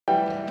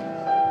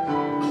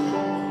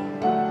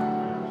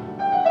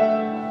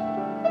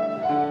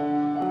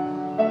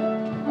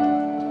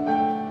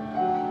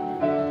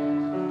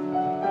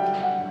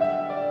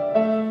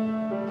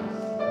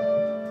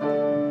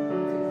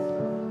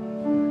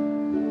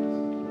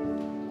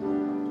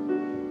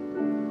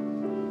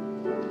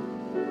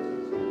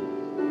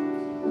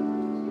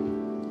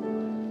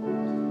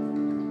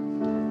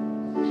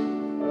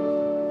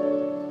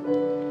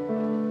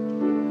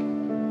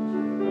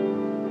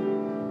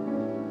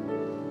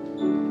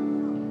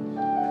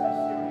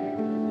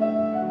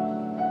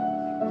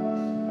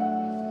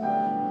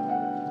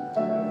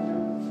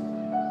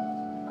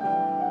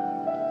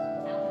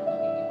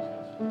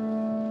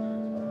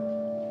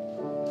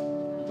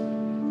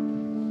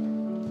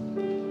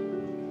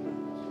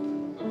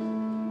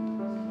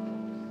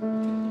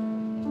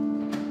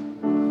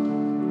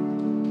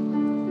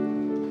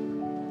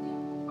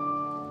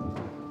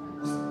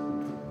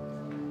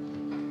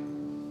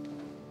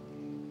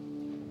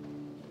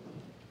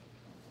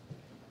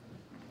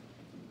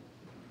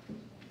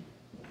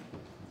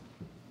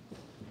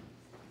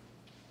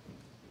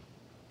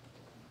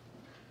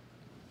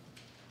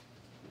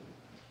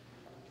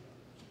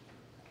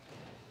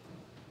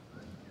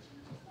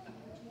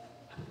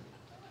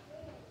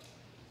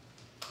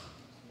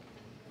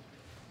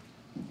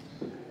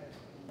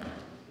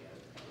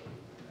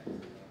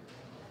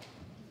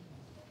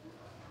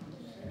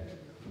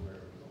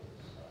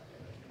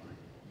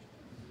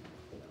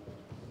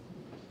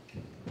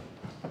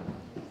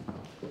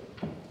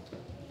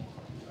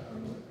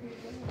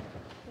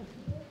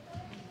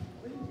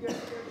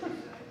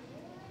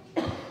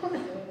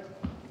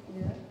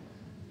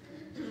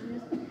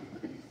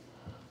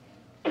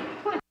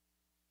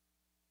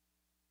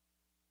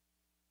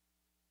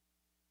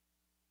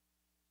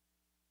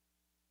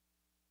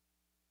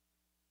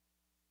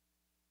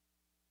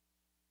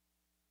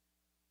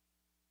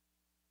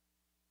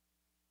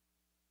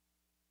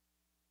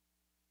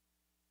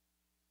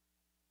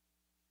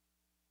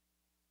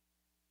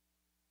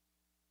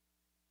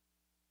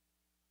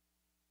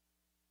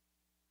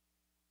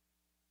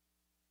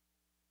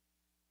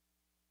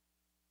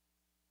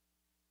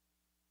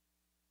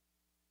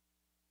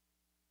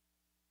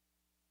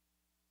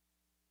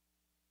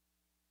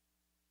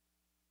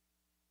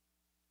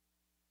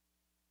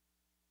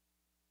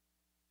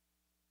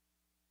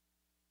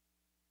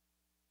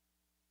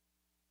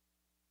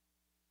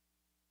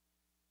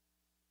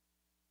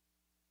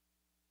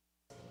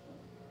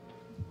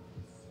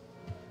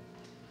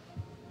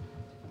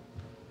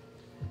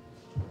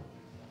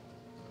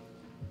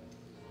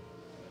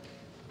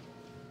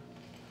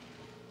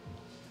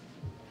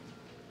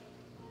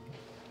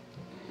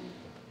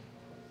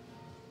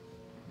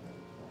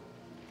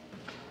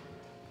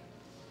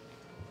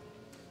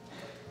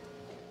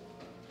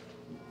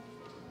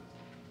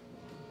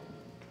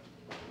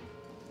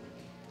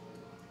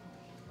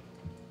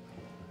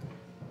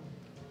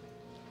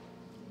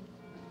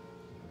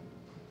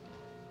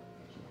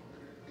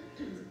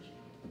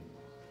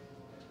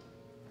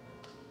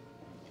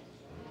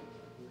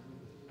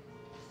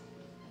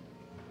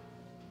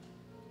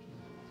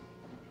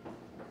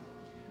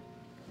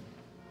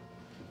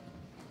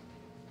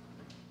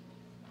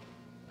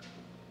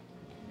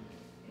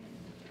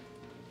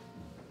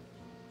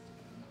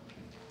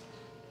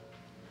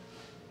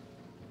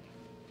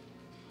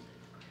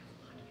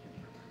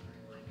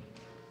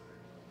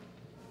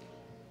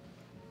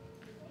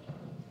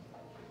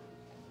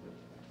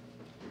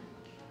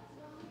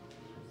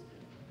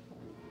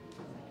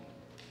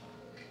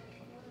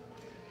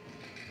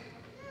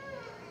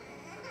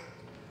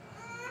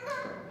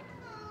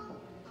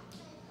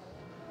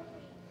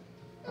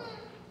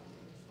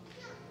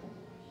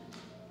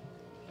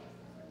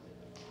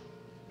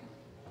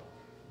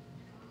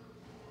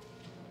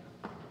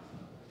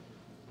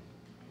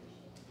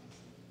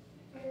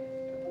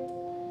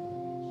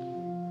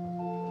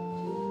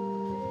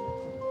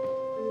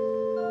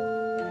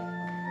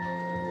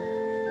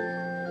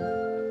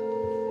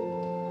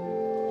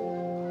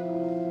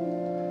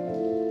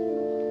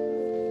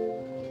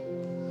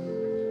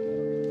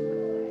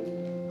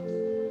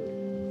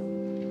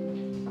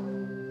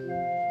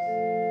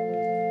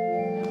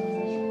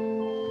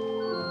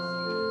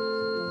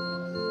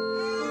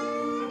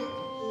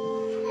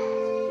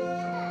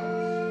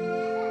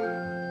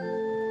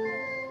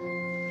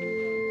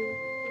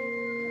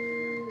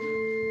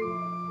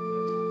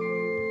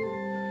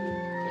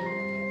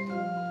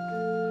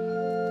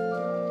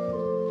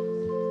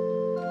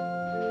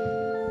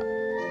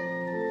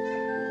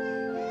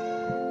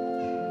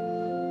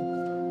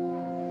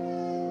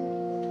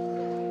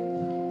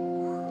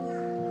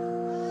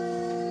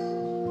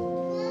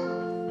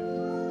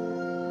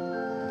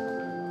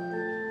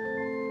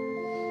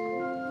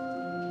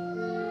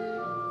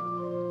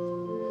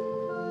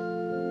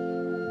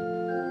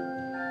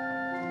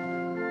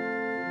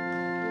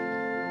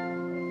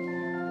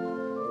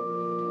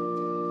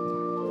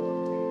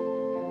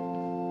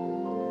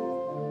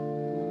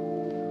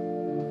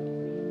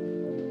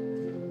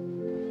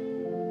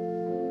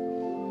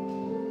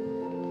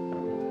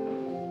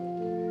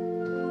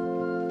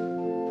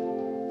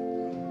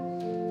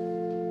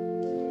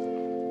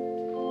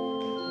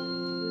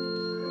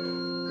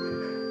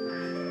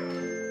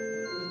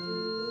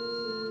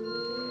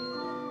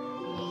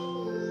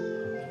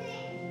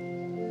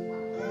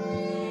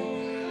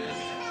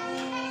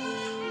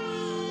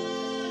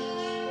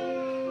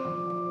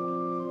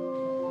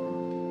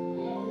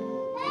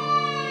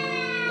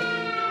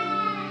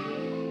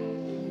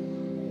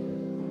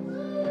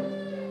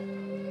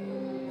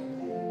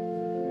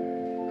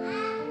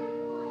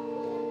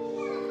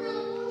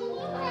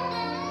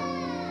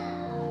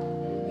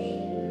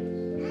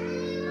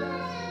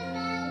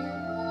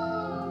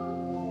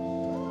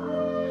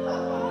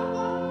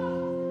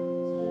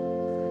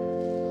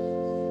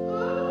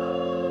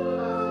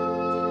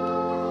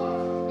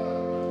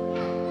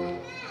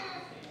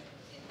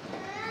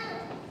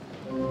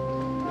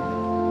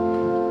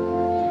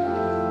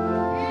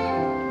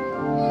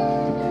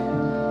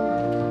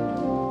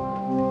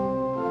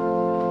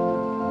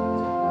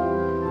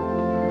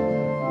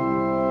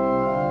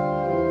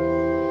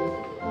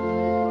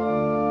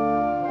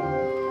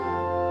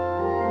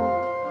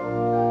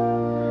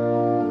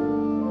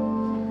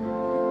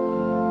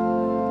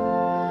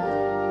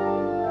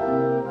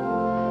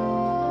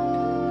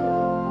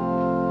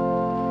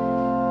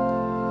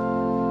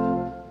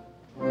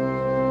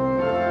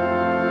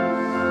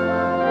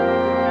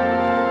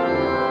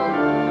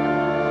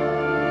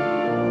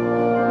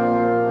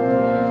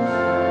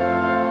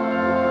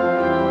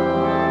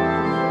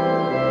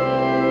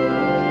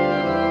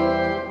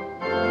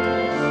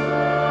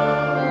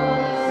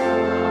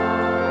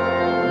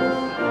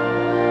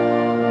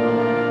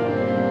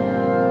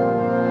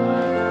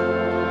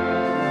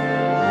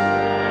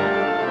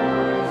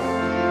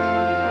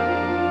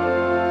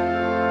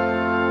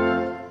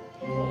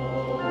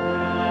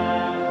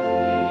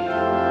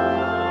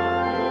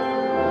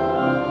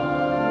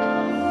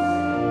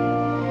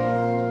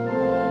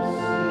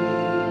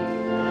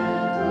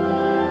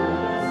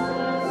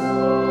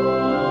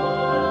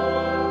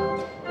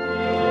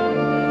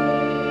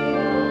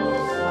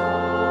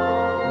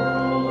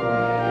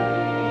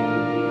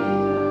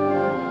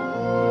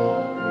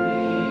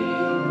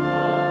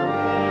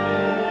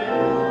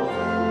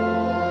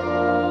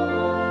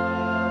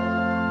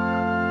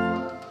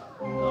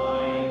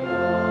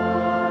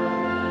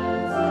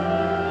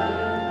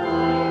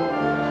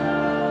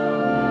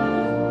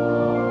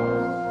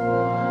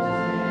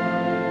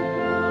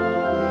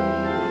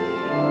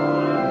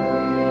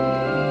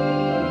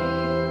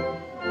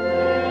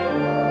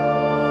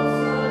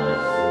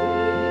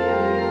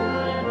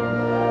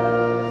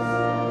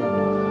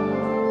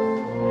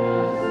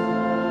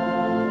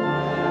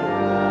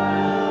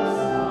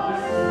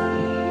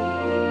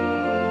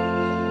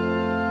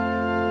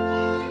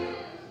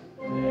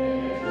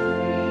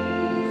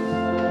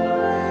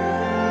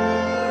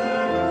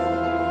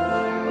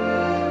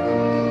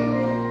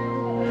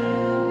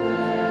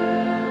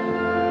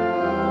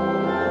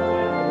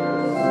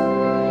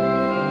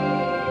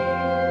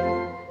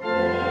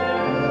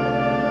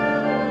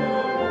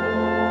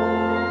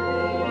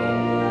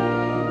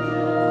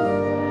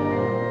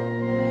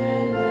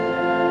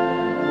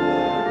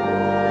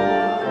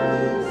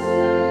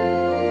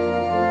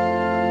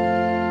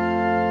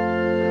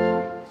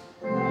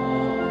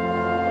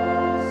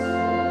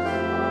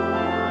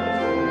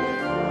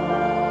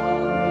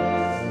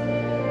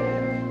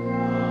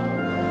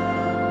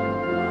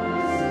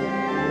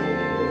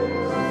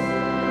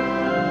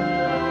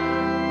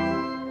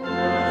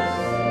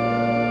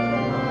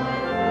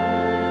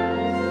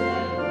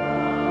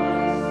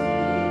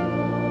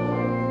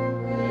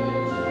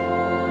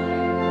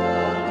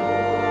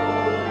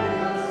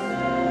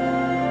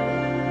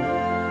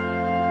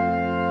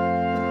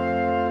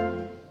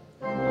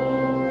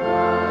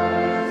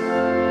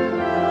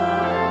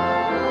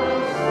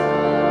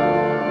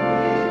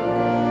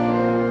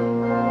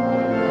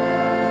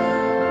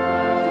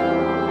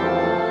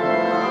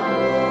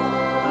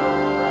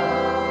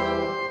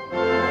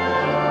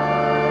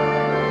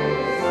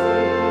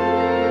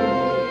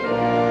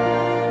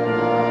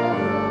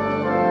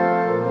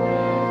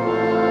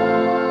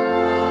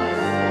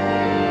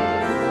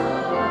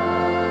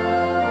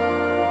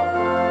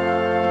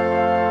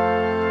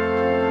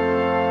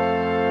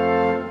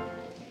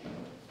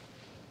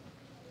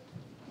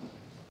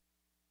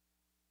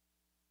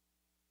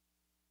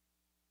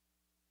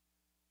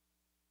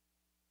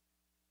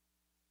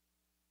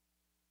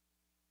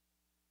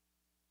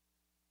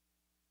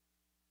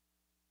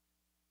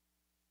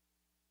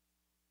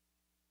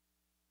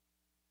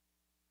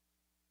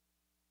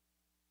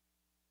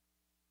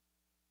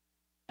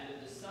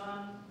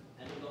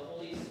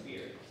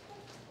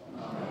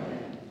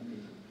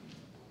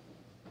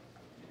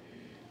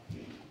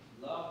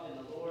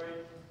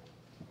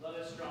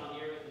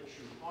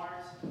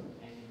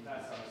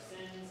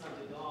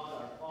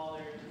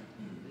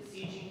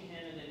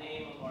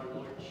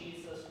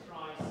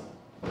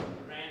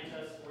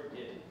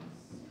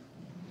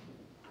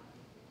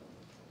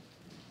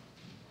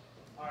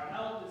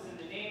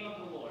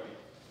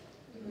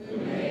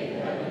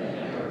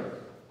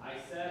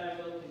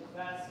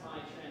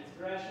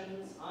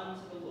confessions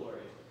unto the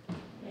Lord.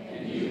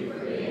 And you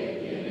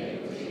forgave the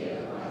iniquity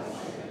of my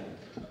sin.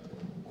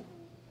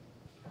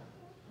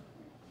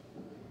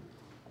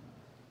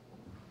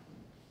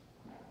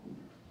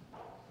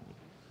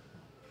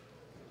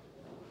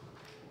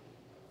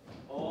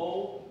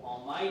 O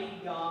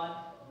Almighty God,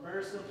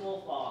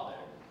 merciful Father,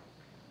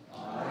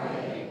 I,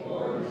 a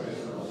poor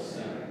miserable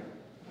sinner,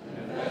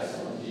 confess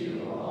unto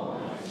you all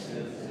my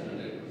sins and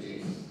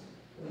iniquities,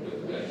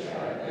 with which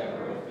I have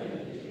ever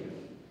offended you,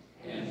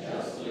 and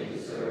justly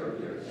deserve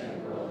your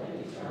temporal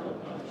and eternal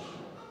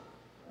punishment.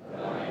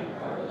 But I am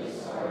heartily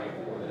sorry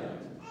for them,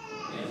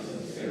 and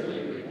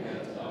sincerely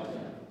repent of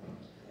them.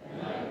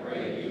 And I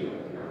pray you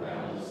in your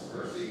boundless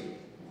mercy,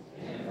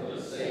 and for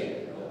the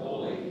sake of the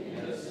holy,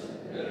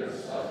 innocent, bitter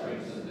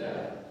sufferings and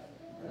death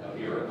of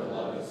your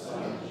beloved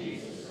Son,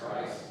 Jesus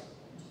Christ,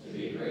 to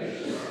be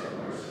gracious and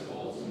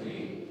merciful to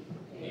me,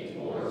 a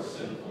poor,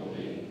 sinful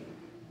being.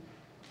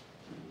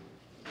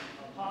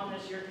 upon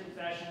this your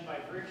confession, by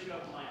virtue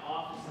of my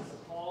office as a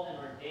called and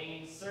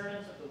ordained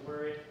servant of the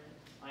word,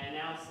 I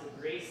announce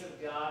the grace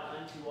of God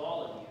unto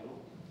all of you,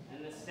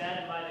 and instead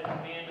and by the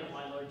command of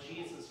my Lord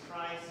Jesus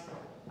Christ,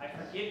 I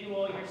forgive you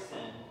all your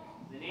sin,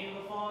 in the name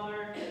of the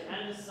Father,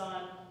 and the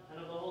Son,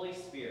 and of the Holy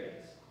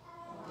Spirit.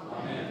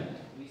 Amen.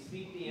 We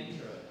speak the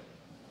intro.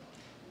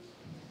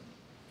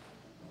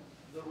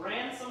 The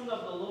ransomed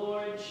of the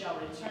Lord shall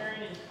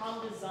return and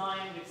come to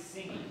Zion with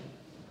singing.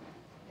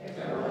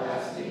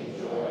 Everlasting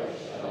joy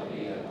shall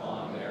be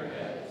upon their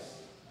heads,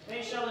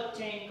 They shall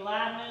obtain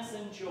gladness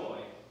and joy.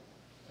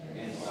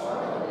 and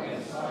sorrow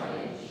and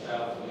sighing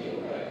shall flee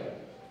away.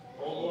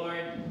 O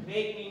Lord,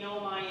 make me know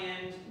my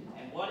end,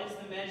 and what is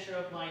the measure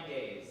of my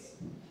days.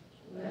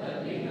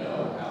 Let me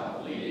know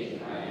how fleeting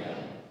I am.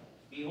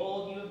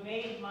 Behold, you have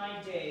made my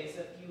days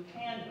a few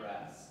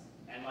handbreadths,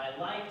 and my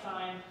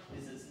lifetime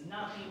is as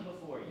nothing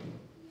before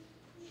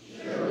you.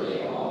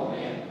 Surely all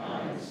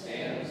mankind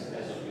stands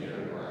as a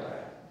mere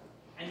breath.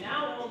 And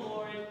now, O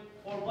Lord,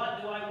 for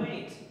what do I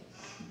wait?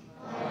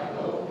 My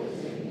hope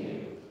is in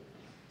you.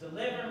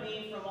 Deliver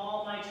me from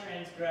all my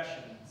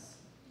transgressions.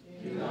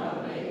 Do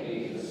not make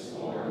me the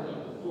scorn of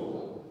the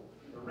fool.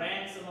 The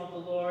ransom of the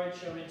Lord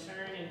shall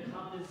return and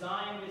come to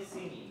Zion with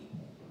singing.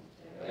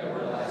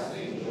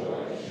 Everlasting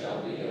joy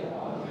shall be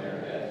upon their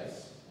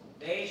heads,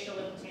 They shall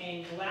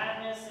obtain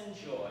gladness and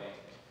joy.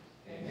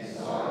 and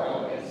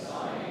sorrow and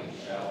sighing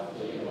shall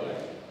flee away.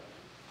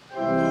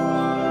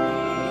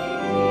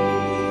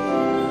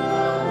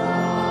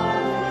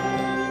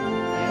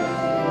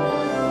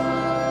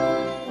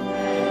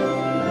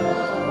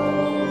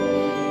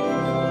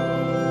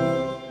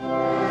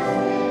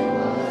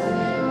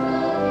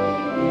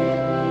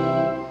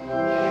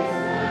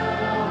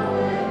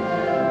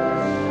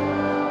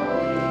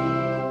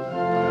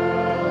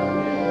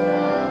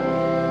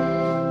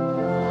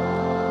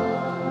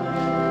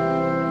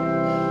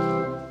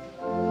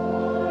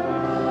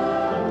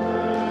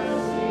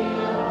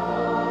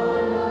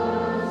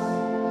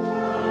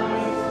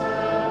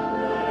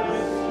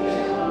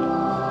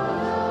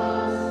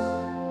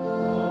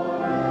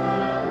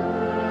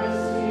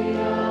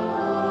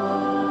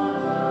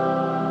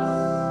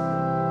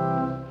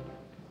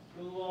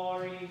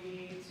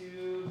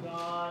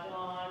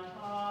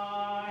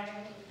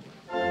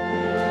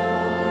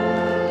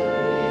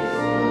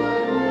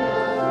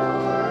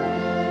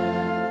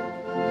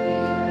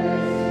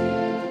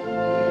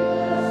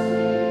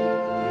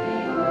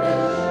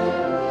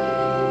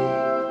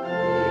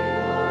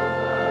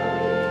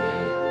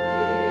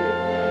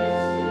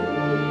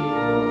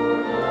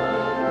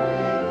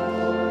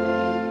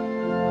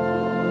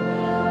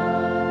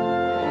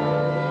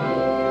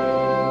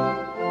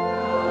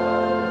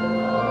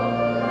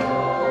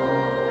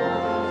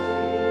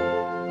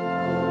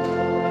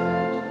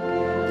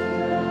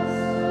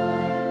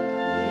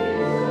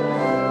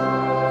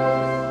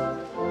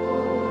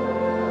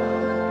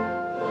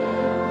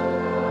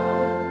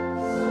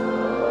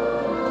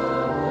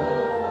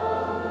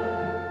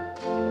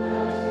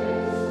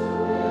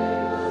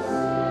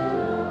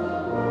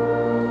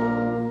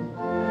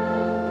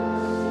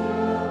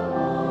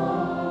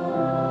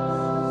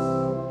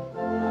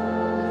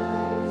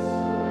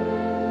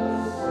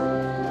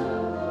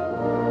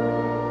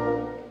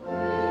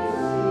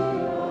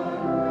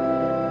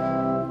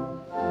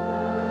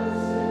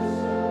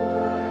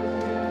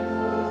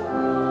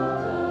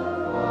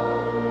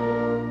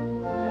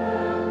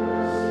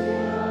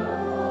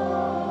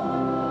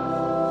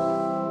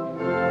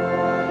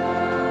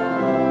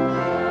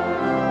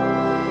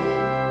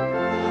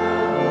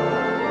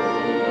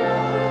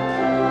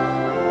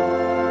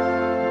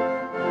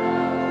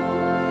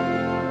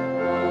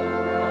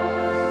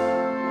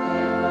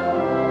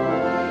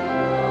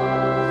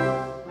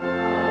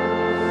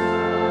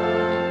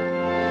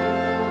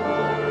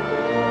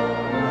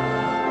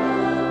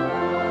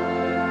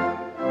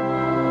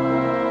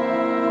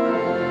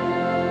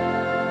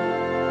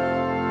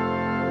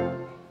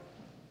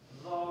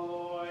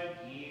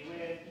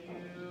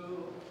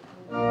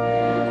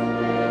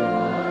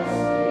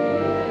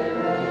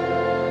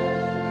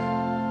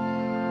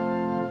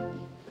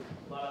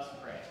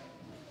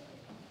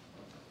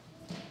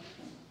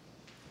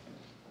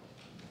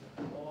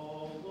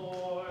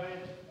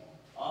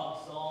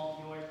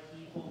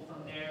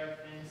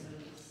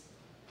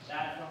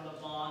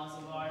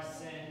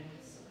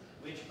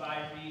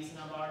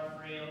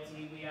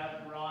 frailty we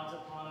have brought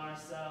upon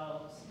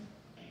ourselves,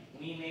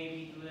 we may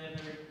be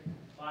delivered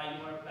by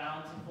your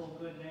bountiful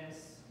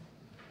goodness,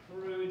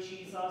 through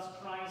Jesus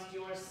Christ,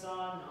 your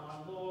Son,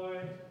 our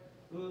Lord,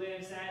 who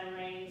lives and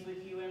reigns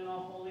with you in the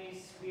Holy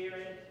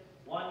Spirit,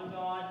 one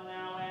God,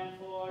 now and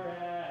forever.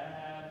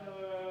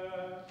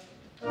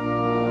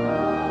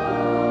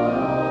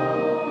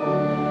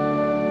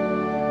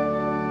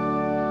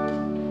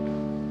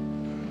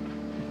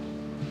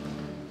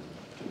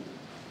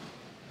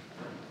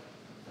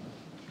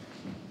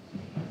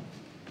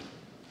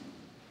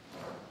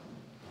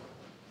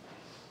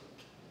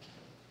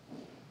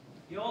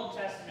 The Old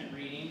Testament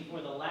reading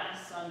for the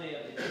last Sunday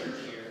of the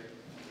church year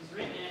is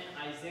written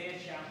in Isaiah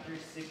chapter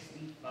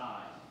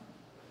 65.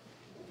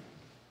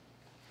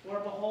 For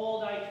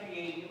behold, I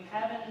create new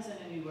heavens and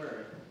a new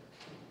earth,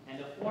 and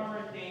the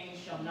former things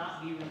shall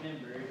not be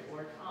remembered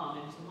or come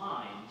into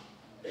mind.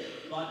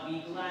 But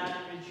be glad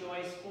and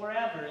rejoice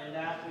forever in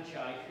that which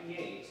I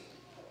create.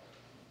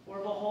 For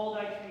behold,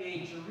 I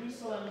create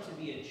Jerusalem to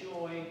be a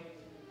joy,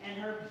 and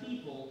her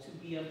people to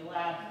be a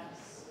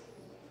gladness.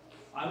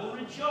 I will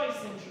rejoice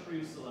in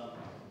Jerusalem,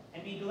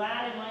 and be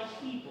glad in my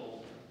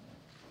people.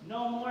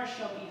 No more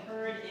shall be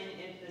heard in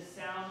it the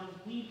sound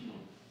of weeping,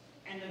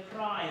 and the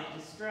cry of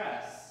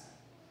distress.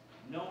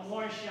 No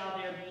more shall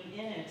there be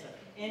in it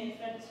an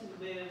infant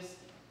who lives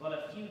but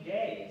a few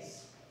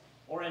days,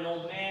 or an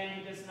old man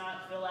who does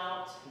not fill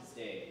out his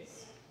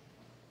days.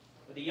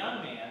 But the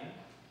young man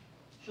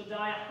shall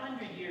die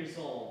 100 years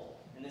old,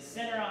 and the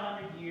sinner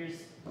 100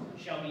 years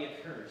shall be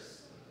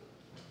accursed.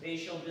 They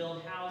shall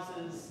build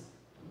houses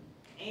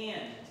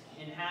and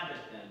inhabit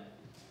them.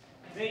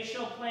 They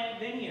shall plant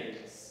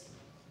vineyards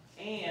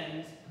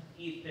and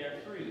eat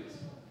their fruit.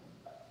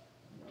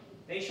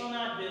 They shall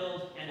not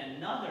build and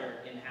another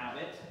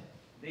inhabit.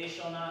 They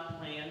shall not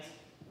plant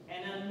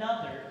and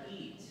another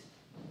eat.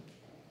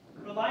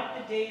 For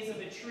like the days of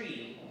a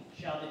tree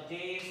shall the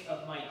days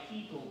of my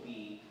people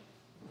be,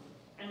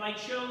 and my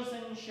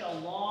chosen shall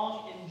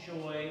long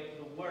enjoy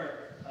the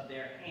work of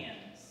their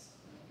hands.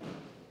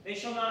 They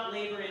shall not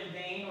labor in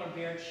vain or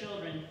bear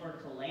children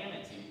for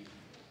calamity,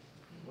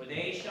 for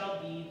they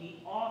shall be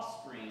the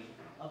offspring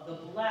of the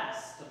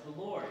blessed of the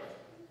Lord,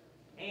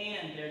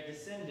 and their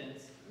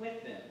descendants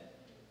with them.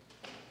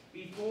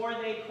 Before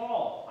they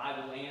call, I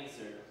will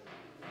answer.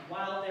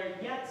 While they're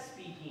yet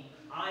speaking,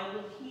 I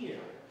will hear.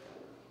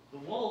 The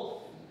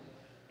wolf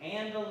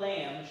and the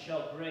lamb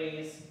shall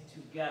graze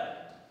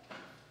together.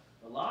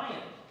 The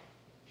lion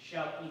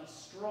shall eat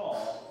straw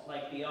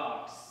like the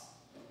ox,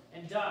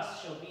 and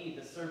dust shall be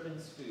the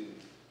serpent's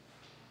food.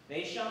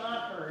 They shall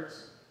not hurt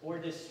or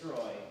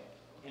destroy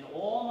in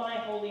all my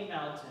holy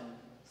mountain,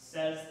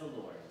 says the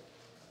Lord.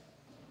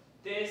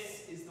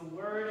 This is the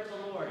word of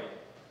the Lord.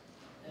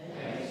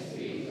 Thanks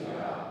be to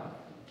God.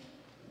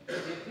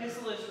 The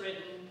epistle is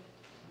written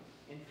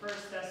in 1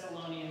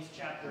 Thessalonians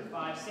chapter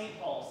 5. St.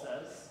 Paul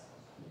says,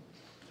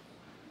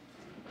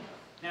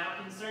 "Now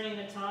concerning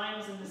the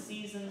times and the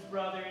seasons,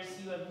 brothers,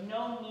 you have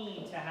no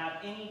need to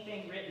have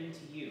anything written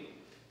to you.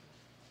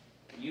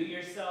 You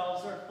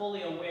yourselves are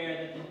fully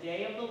aware that the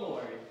day of the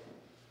Lord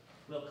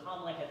will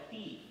come like a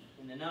thief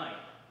in the night.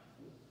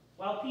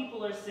 While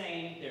people are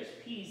saying there's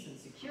peace and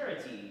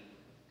security,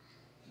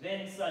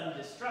 then sudden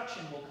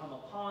destruction will come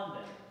upon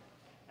them,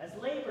 as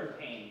labor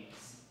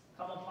pains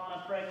come upon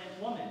a pregnant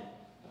woman,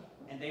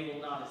 and they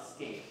will not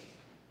escape.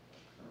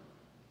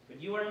 But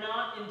you are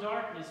not in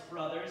darkness,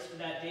 brothers, for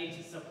that day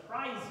to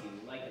surprise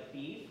you like a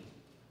thief,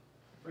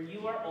 for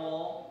you are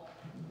all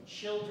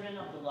children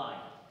of the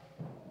light,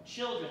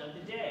 children of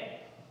the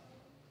day.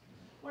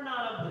 We're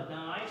not of the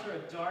night or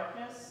of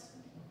darkness,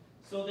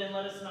 so then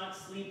let us not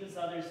sleep as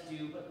others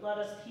do, but let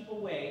us keep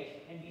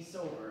awake and be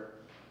sober.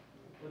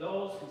 For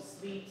those who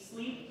sleep,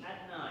 sleep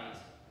at night,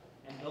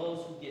 and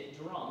those who get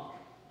drunk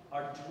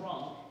are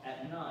drunk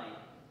at night.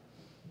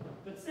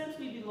 But since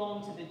we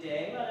belong to the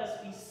day, let us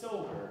be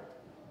sober,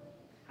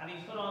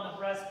 having put on the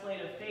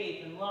breastplate of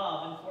faith and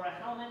love, and for a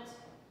helmet,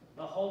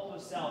 the hope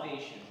of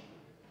salvation.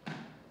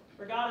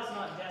 For God has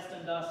not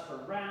destined us for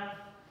wrath,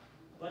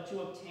 but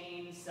to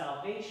obtain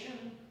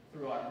salvation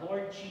through our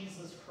Lord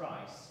Jesus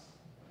Christ,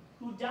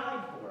 who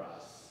died for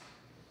us,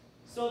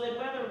 so that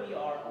whether we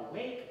are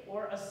awake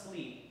or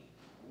asleep,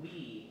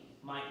 we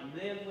might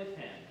live with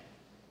him.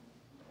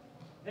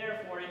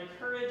 Therefore,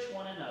 encourage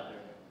one another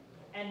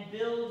and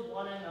build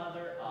one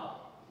another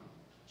up,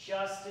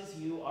 just as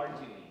you are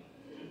doing."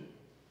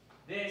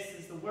 This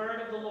is the word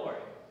of the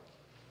Lord.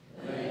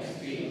 Thanks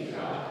be to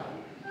God.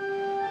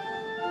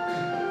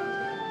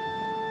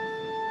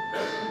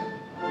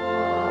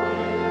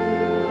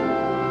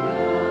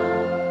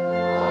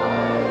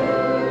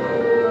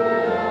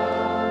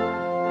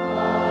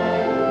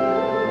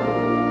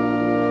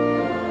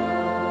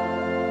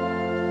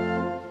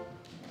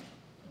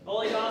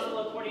 Holy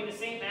Gospel according to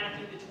St.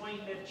 Matthew, the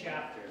 25th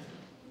chapter.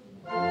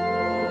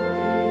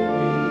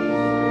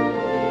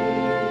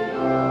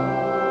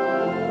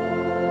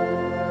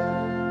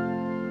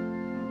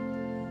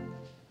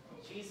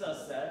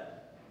 Jesus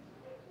said,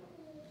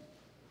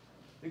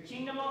 "The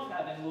kingdom of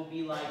heaven will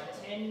be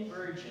like 10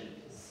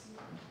 virgins,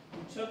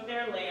 who took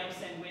their lamps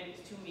and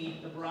went to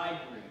meet the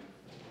bridegroom.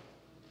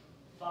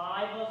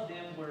 5 of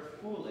them were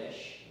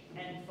foolish,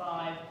 and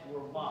 5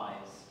 were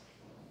wise.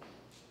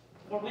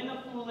 For when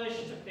the foolish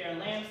took their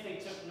lamps, they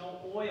took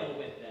no oil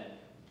with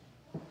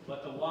them,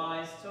 but the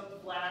wise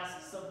took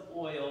flasks of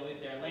oil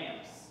with their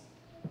lamps.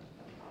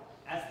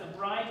 As the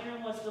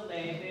bridegroom was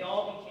delayed, they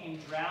all became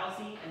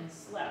drowsy and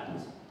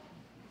slept.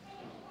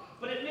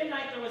 But at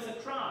midnight there was a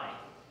cry,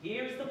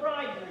 "Here's the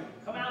bridegroom,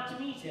 come out to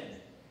meet him."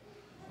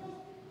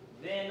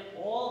 Then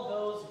all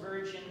those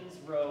virgins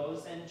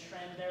rose and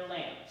trimmed their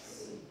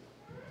lamps.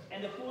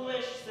 And the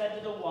foolish said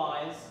to the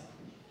wise,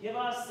 "Give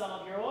us some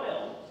of your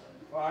oil,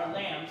 for our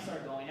lamps are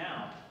going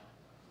out."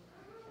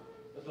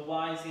 But the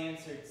wise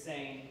answered,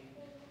 saying,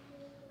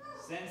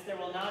 "Since there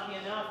will not be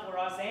enough for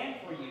us and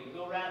for you,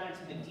 go rather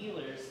to the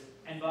dealers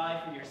and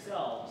buy for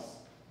yourselves."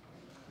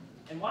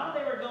 And while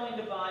they were going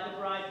to buy, the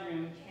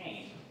bridegroom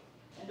came,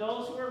 and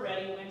those who were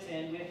ready went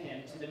in with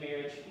him to the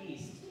marriage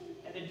feast,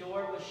 and the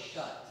door was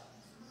shut.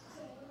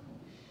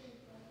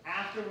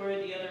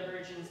 Afterward the other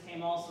virgins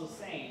came also,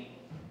 saying,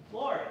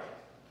 "Lord,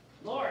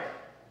 Lord,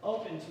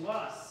 open to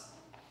us."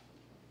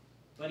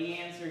 But he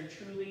answered,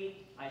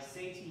 "Truly, I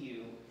say to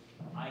you,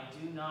 I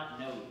do not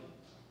know you.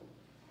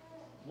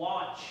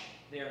 Watch,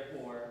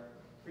 therefore,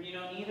 for you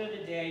know neither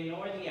the day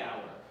nor the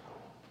hour."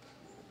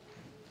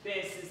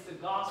 This is the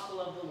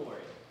gospel of the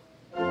Lord.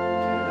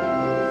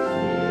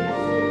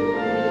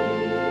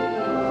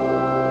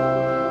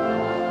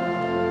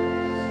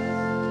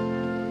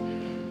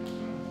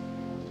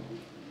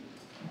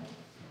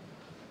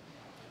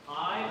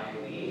 I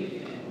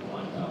believe in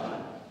one God,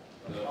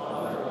 the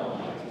Father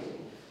Almighty,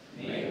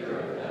 maker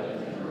of heaven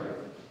and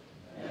earth,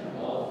 and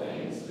of all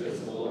things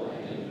visible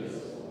and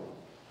invisible,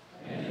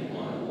 and in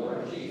one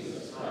Lord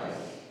Jesus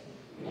Christ,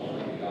 the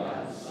only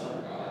begotten Son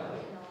of God,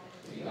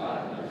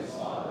 begotten of his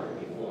Father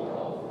before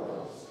all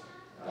worlds,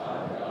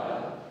 God of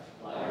God,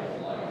 light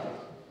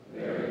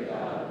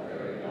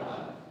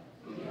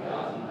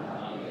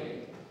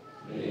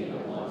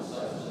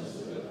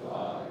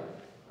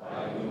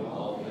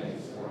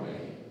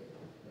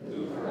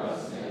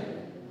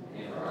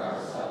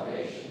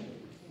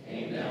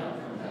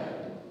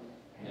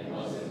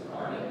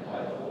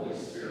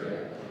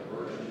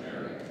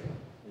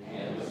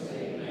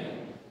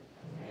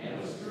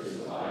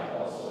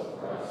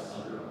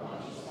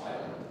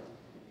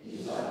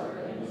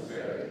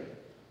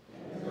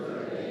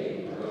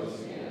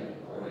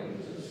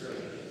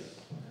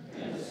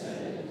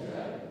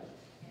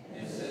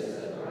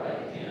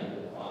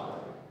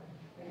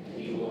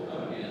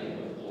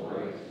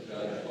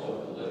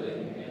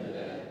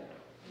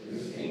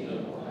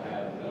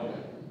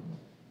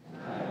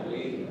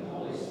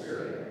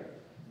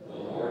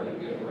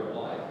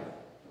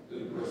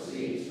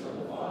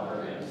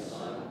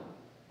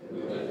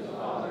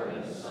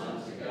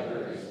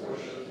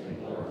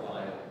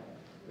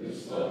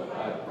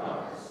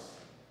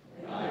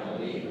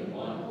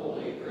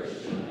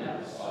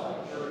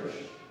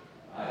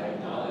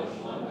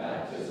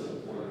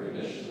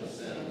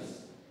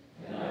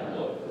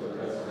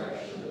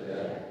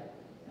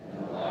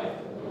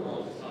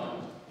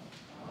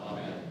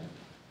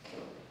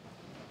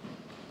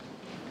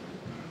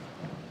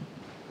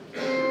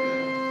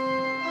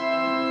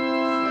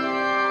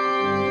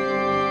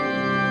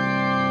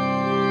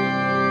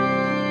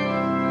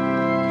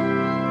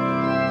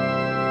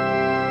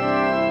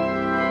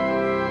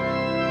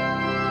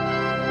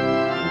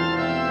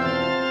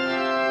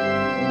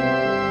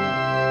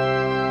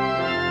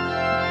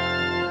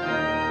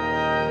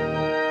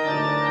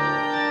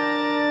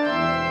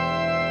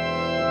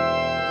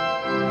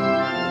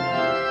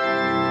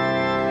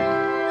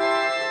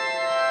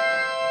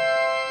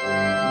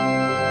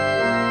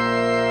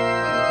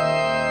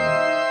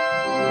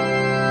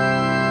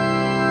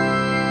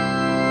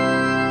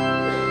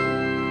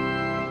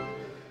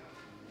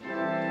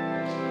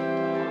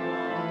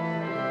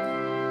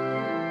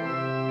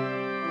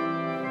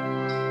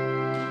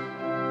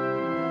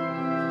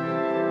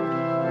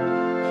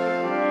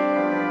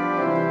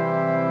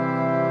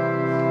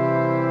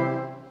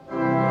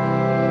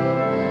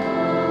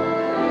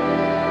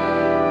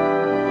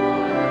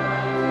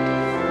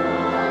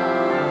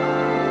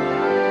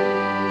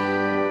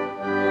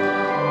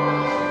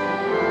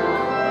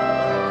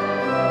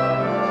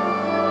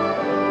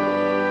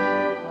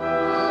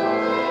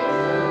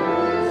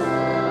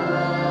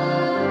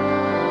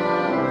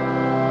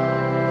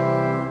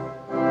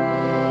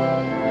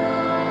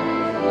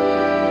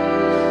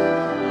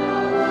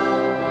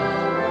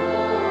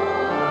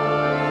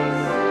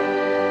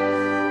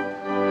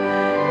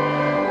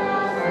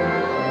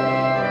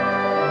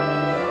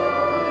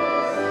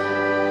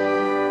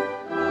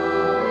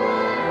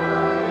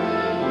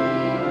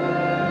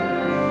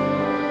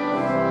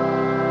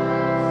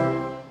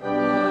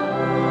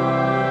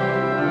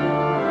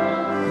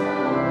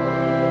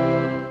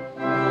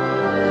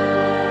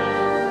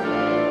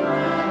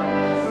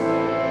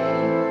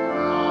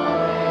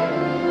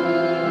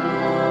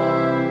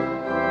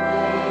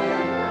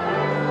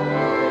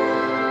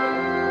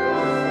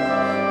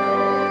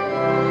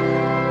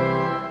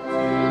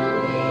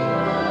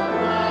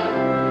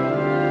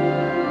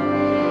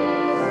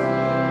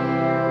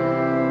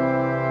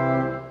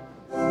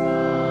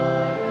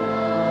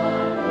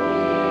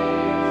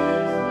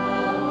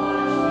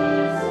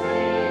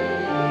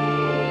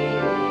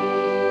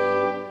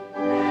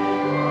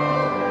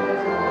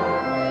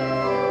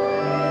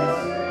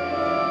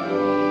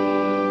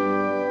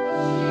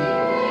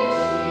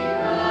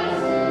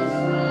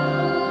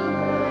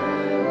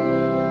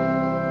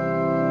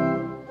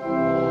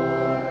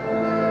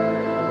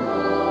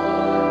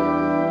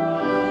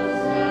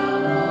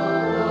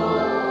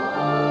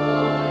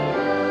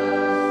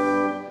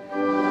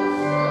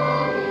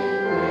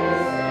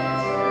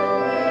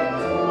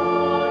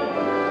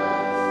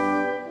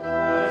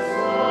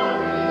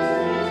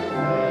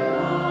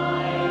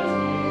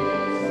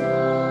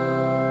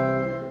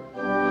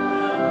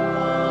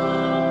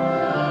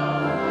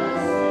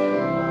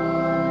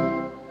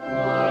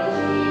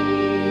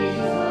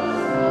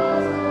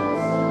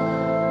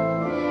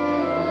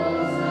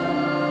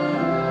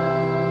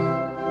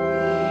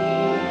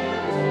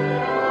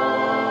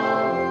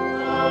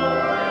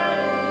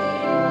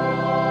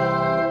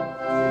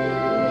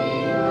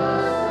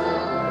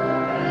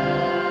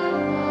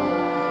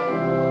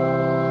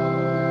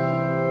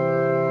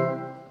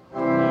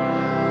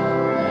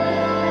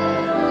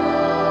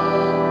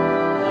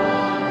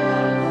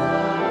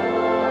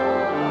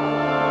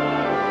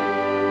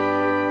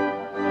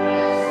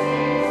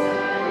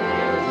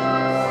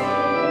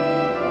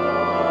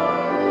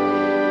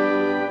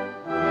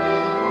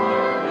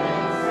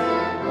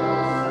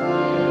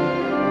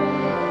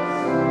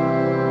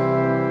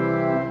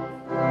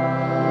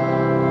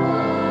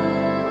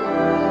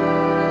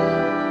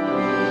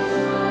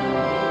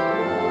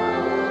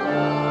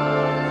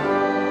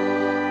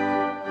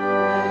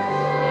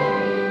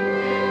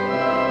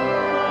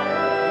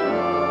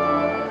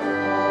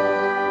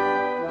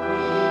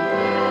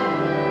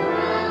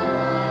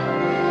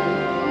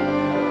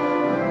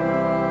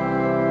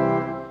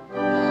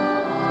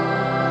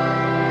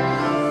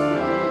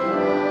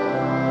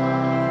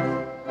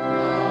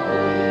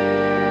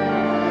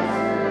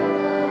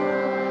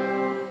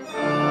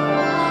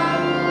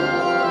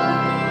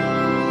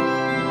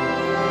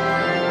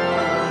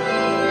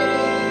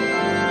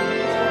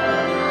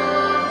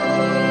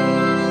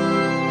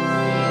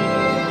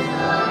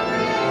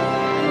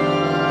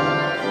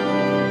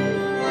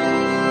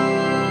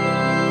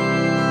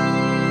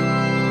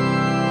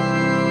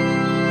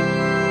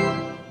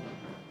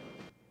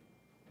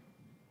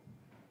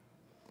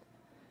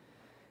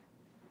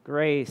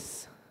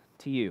Grace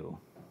to you,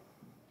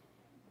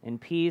 and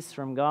peace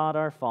from God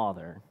our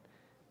Father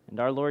and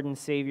our Lord and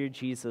Savior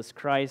Jesus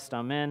Christ.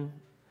 Amen.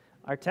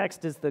 Our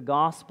text is the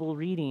gospel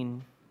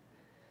reading.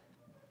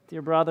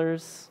 Dear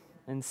brothers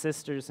and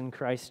sisters in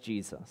Christ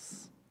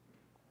Jesus,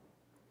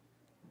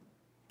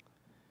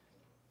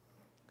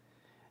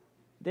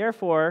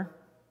 therefore,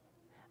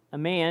 a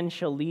man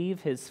shall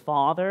leave his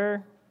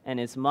father and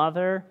his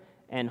mother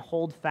and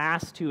hold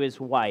fast to his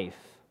wife,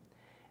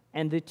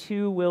 and the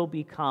two will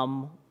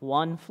become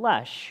one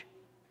flesh.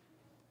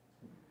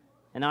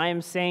 And I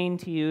am saying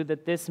to you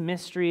that this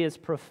mystery is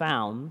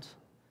profound,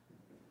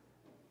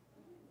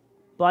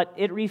 but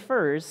it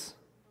refers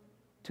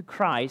to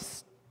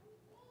Christ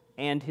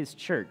and his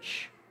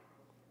church.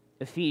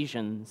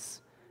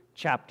 Ephesians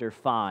chapter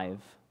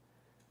 5,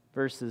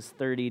 verses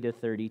 30 to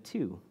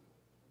 32.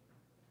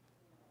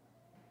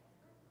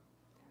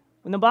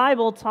 When the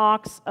Bible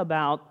talks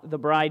about the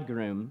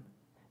bridegroom,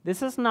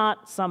 this is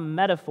not some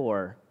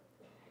metaphor.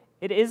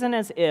 It isn't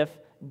as if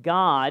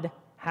God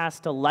has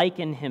to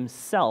liken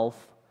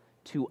himself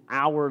to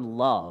our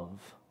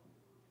love.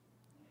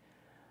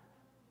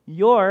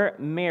 Your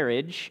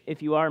marriage,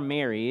 if you are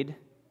married,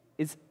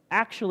 is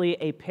actually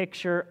a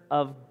picture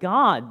of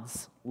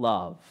God's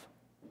love.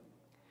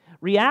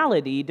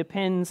 Reality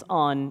depends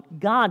on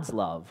God's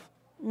love,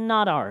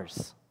 not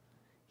ours.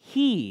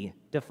 He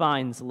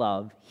defines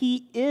love.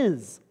 He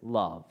is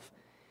love.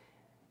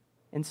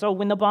 And so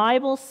when the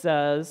Bible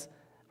says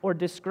or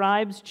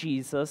describes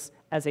Jesus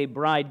as a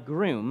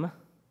bridegroom,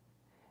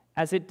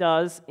 as it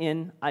does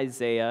in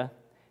Isaiah,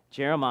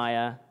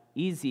 Jeremiah,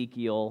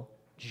 Ezekiel,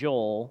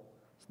 Joel,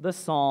 the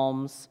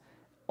Psalms,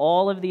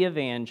 all of the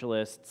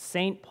evangelists,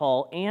 St.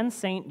 Paul and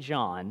St.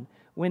 John,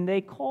 when they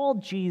call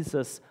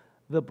Jesus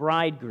the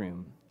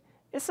bridegroom,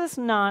 this is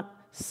not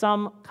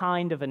some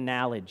kind of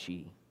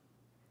analogy.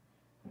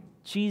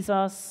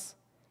 Jesus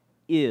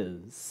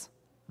is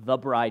the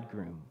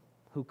bridegroom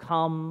who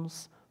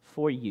comes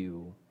for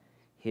you,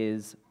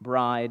 his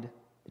bride,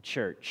 the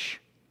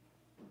church.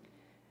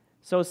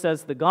 So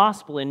says the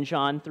gospel in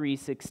John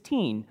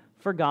 3:16,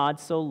 "For God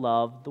so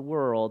loved the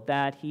world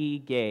that he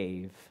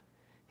gave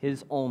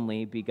his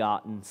only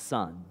begotten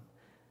Son,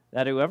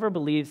 that whoever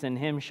believes in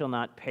him shall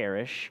not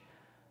perish,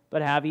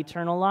 but have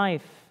eternal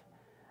life.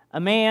 A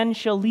man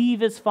shall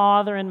leave his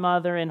father and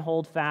mother and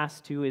hold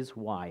fast to his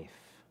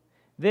wife."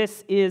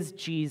 This is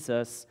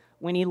Jesus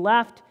when he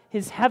left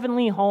his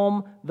heavenly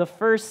home the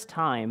first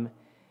time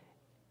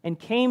and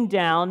came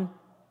down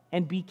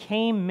and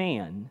became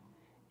man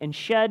and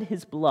shed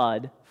his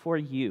blood for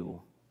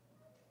you.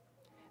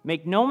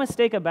 Make no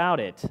mistake about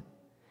it,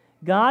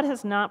 God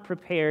has not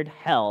prepared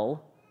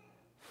hell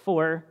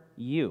for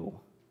you.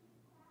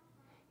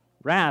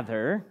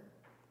 Rather,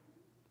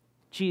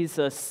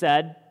 Jesus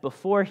said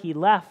before he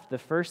left the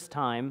first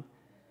time,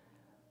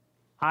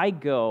 "I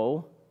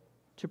go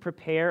to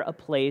prepare a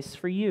place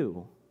for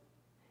you.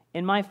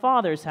 In my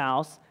Father's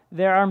house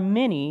there are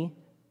many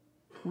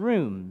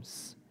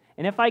rooms.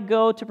 And if I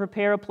go to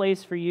prepare a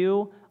place for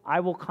you, I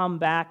will come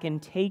back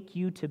and take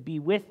you to be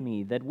with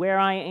me, that where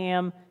I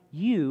am,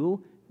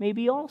 you may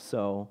be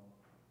also."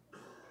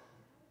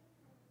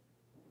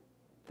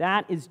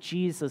 That is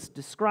Jesus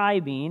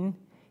describing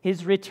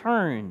his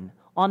return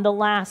on the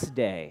last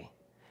day,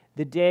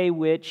 the day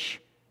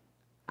which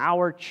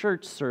our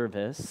church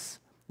service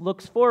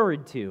looks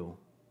forward to.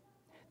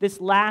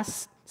 This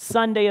last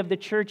Sunday of the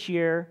church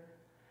year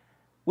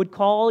would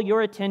call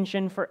your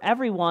attention for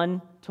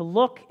everyone to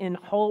look in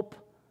hope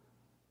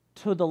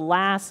to the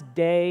last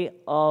day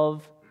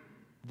of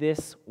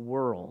this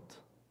world.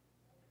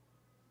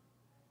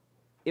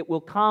 It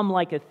will come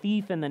like a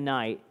thief in the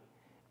night,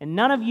 and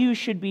none of you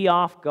should be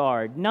off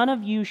guard. None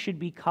of you should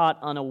be caught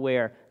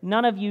unaware.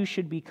 None of you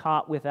should be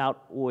caught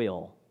without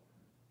oil.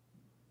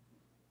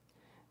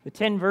 The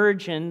 10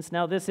 virgins,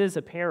 now this is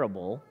a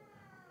parable,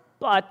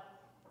 but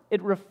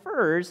it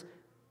refers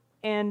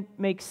and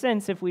makes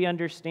sense if we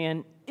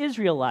understand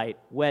Israelite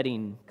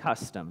wedding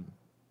custom.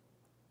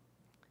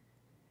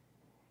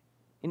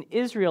 In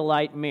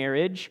Israelite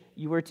marriage,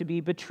 you were to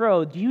be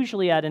betrothed,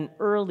 usually at an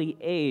early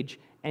age,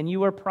 and you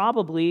were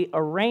probably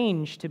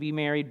arranged to be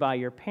married by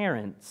your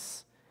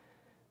parents.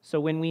 So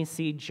when we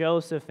see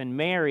Joseph and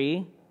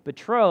Mary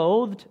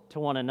betrothed to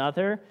one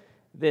another,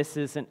 this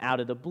isn't out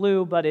of the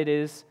blue, but it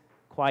is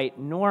quite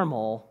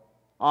normal.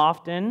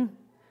 Often,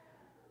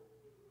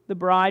 the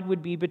bride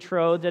would be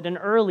betrothed at an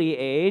early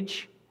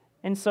age,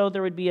 and so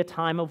there would be a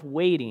time of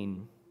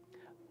waiting,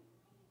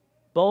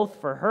 both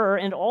for her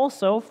and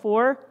also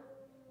for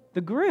the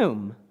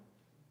groom,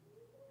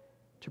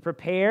 to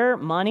prepare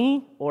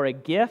money or a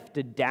gift,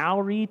 a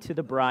dowry to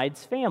the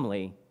bride's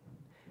family.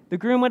 The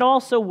groom would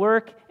also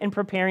work in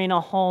preparing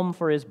a home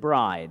for his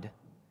bride.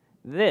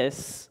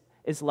 This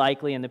is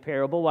likely in the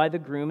parable why the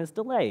groom is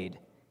delayed.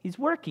 He's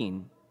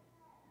working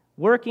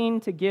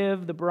to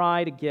give the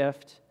bride a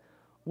gift,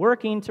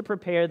 working to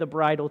prepare the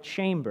bridal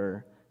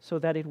chamber so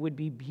that it would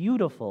be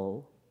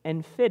beautiful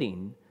and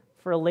fitting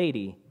for a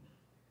lady.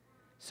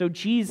 So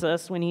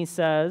Jesus, when he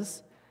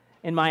says,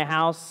 "In my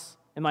house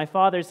In my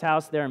Father's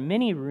house there are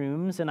many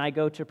rooms, and I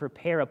go to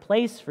prepare a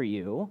place for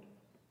you,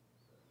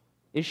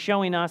 is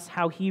showing us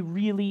how he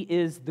really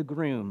is the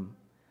groom,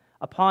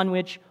 upon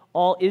which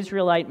all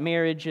Israelite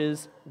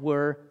marriages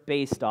were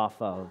based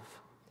off of.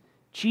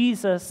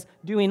 Jesus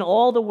doing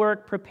all the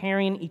work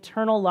preparing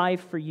eternal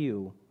life for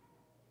you.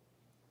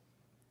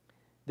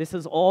 This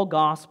is all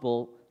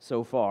gospel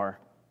so far.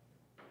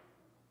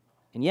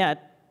 And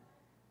yet,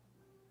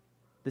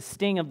 the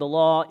sting of the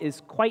law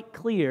is quite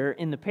clear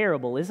in the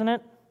parable, isn't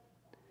it?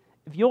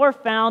 If you're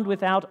found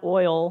without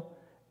oil,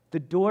 the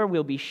door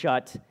will be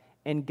shut,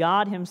 and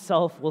God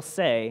himself will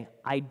say,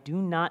 I do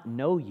not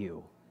know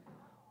you.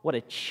 What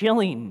a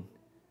chilling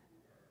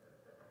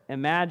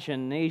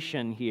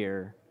imagination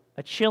here.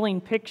 A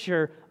chilling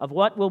picture of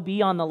what will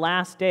be on the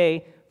last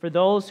day for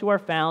those who are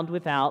found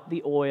without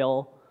the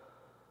oil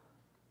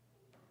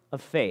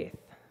of faith.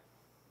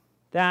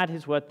 That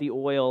is what the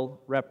oil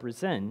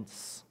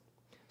represents.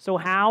 So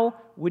how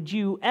would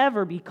you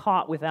ever be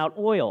caught without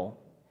oil?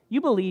 You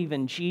believe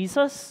in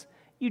Jesus.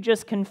 You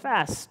just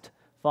confessed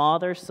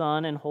Father,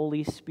 Son, and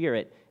Holy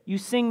Spirit. You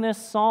sing this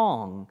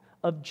song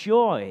of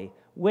joy,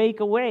 wake,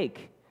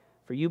 awake,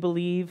 for you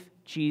believe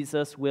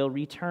Jesus will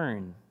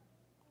return.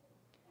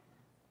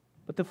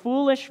 But the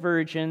foolish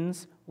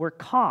virgins were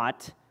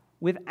caught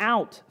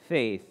without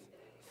faith,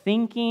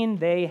 thinking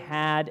they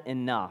had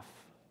enough.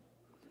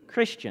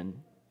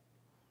 Christian,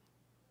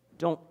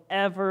 don't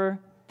ever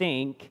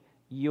think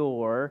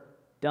you're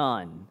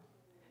done.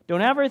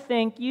 Don't ever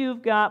think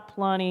you've got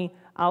plenty,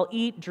 I'll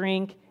eat,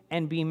 drink,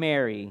 and be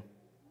merry.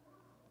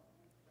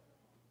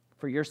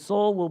 For your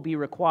soul will be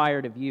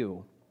required of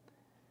you.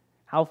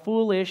 How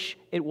foolish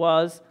it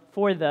was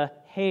for the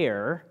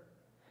hare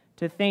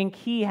to think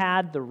he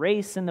had the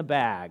race in the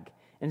bag,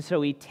 and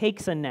so he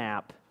takes a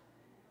nap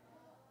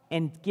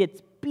and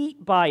gets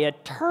beat by a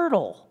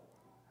turtle.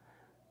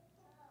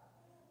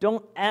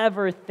 Don't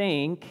ever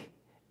think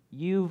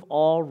you've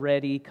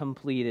already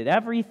completed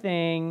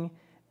everything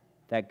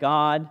that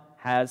God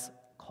has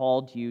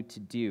called you to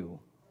do.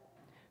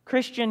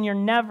 Christian, you're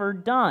never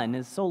done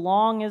as so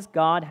long as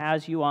God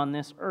has you on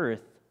this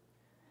earth.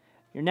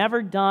 You're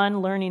never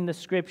done learning the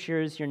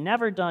scriptures. You're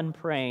never done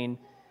praying.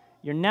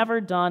 You're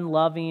never done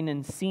loving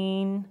and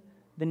seeing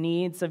the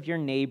needs of your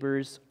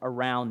neighbors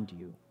around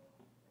you.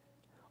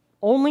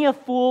 Only a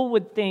fool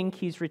would think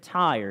he's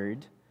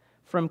retired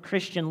from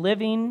Christian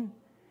living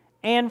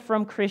and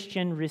from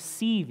Christian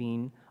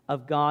receiving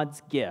of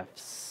God's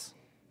gifts.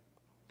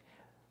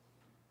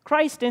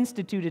 Christ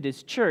instituted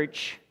his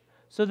church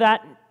so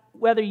that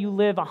whether you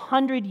live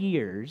 100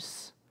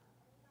 years,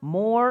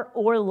 more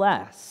or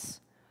less,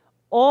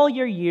 all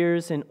your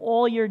years and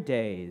all your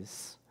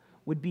days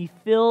would be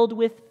filled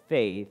with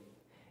faith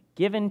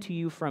given to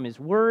you from his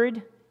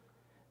word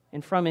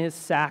and from his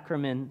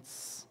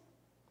sacraments.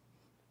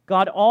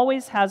 God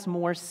always has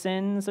more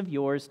sins of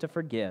yours to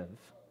forgive.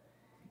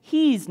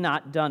 He's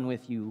not done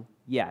with you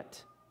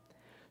yet.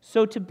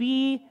 So to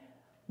be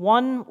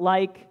one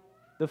like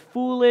the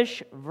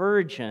foolish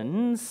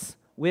virgins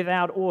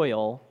without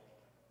oil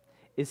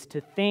is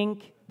to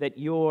think that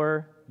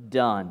you're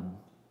done.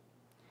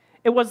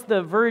 It was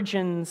the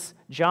virgin's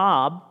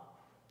job,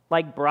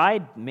 like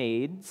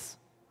bridesmaids,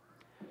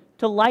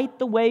 to light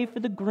the way for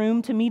the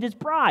groom to meet his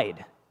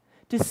bride,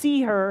 to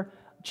see her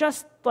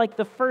just like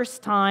the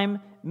first time,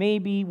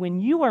 maybe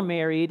when you were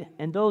married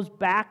and those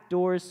back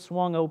doors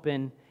swung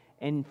open,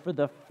 and for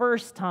the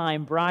first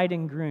time, bride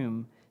and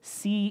groom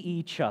see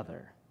each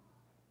other.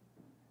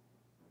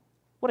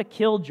 What a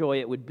killjoy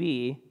it would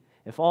be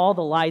if all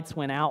the lights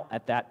went out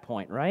at that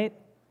point, right?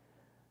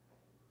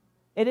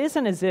 It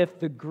isn't as if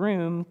the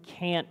groom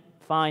can't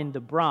find the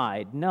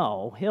bride.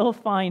 No, he'll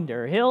find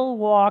her. He'll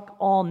walk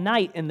all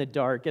night in the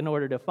dark in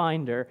order to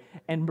find her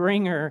and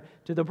bring her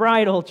to the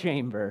bridal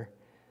chamber.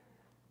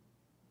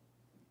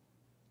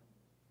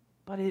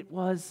 But it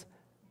was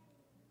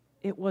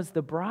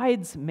the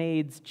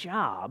bridesmaid's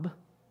job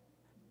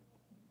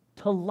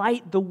to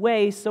light the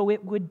way so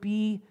it would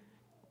be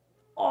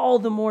all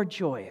the more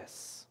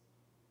joyous.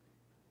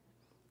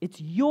 It's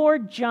your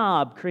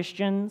job,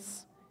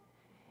 Christians,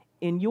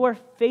 in your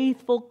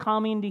faithful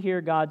coming to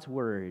hear God's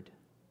word,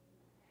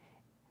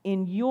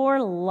 in your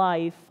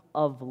life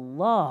of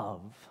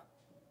love,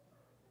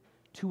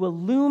 to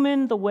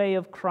illumine the way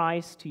of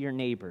Christ to your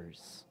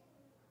neighbors.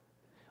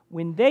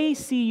 When they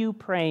see you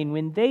praying,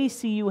 when they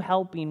see you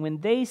helping,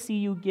 when they see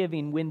you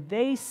giving, when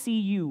they see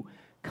you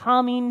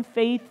coming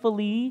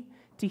faithfully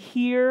to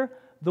hear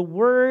the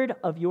word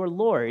of your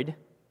Lord,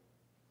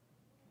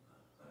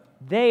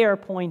 they are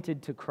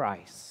pointed to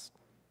Christ.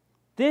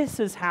 This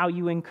is how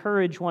you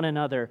encourage one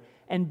another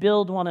and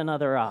build one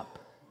another up.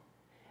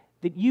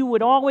 That you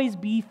would always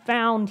be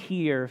found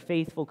here,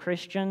 faithful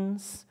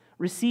Christians,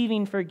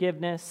 receiving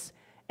forgiveness,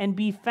 and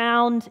be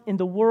found in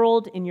the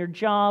world, in your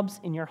jobs,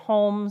 in your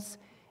homes,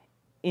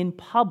 in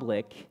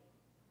public,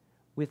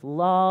 with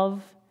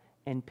love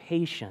and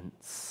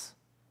patience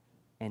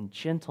and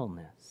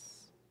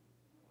gentleness.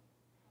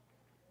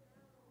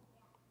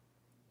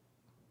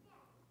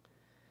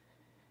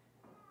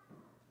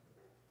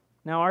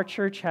 Now, our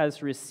church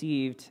has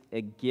received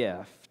a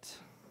gift.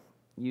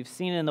 You've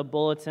seen it in the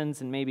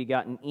bulletins and maybe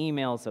gotten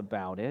emails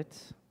about it.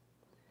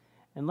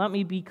 And let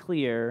me be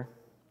clear,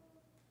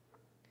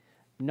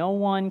 no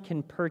one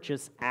can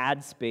purchase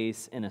ad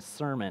space in a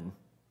sermon.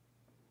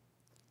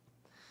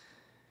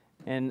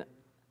 And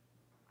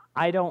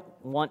I don't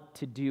want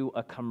to do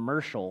a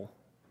commercial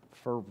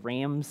for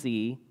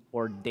Ramsey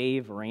or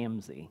Dave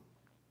Ramsey.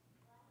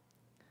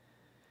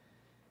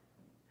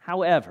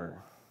 However,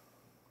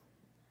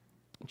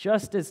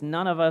 just as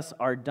none of us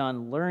are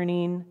done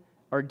learning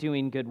or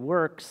doing good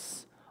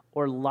works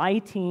or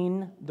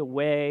lighting the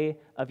way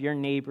of your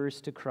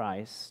neighbors to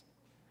Christ,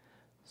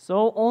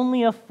 so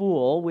only a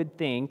fool would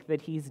think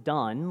that he's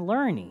done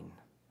learning.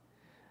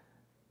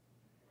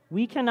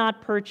 We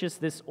cannot purchase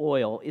this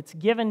oil. It's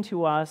given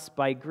to us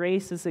by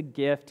grace as a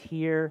gift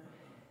here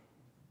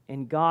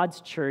in God's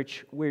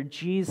church, where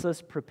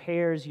Jesus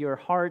prepares your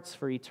hearts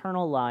for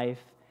eternal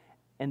life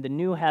and the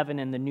new heaven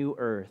and the new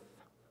earth.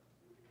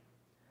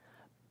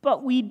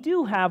 But we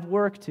do have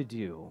work to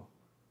do.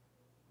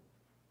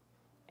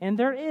 And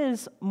there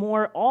is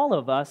more all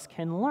of us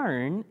can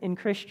learn in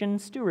Christian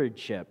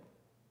stewardship.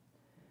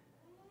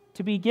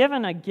 To be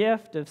given a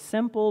gift of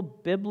simple,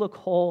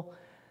 biblical,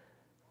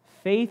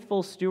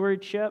 faithful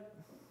stewardship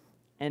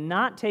and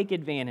not take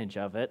advantage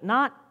of it,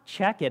 not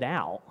check it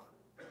out.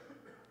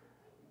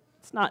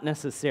 It's not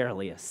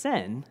necessarily a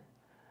sin,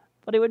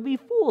 but it would be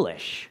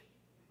foolish.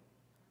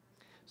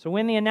 So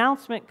when the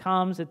announcement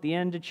comes at the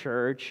end of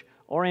church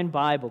or in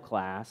Bible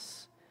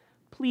class,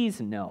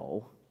 please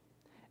know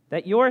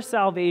that your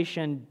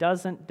salvation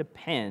doesn't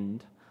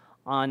depend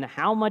on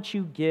how much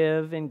you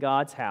give in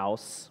God's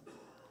house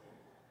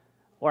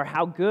or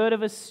how good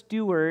of a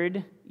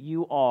steward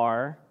you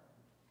are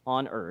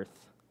on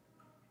earth.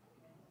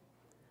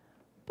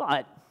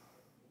 But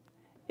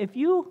if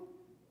you,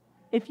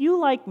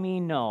 like me,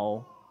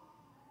 know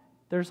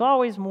there's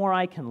always more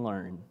I can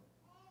learn,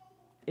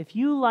 if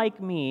you,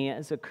 like me,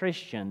 as a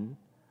Christian,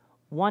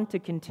 want to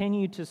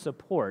continue to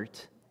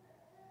support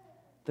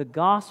the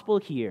gospel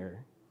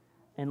here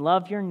and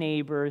love your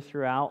neighbor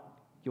throughout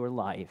your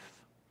life,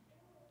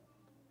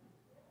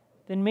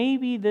 then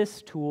maybe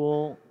this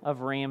tool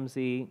of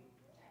Ramsey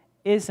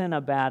isn't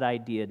a bad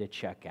idea to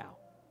check out.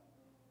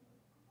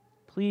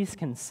 Please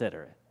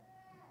consider it.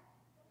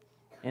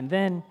 And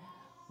then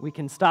we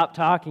can stop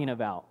talking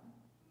about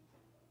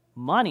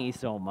money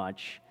so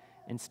much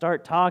and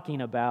start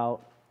talking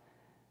about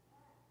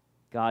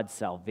God's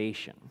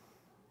salvation.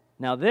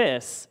 Now,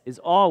 this is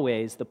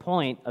always the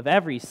point of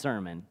every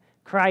sermon.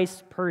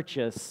 Christ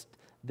purchased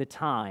the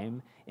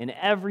time in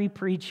every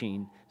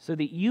preaching so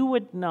that you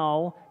would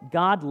know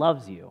God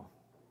loves you.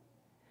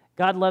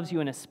 God loves you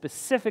in a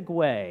specific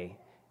way,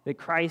 that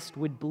Christ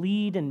would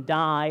bleed and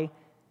die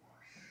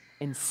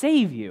and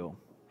save you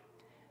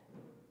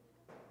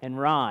and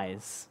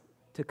rise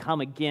to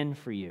come again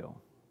for you.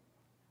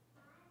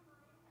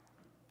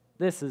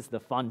 This is the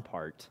fun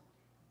part.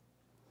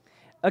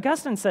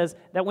 Augustine says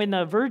that when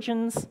the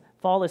virgins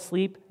fall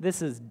asleep,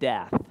 this is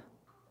death.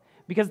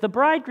 Because the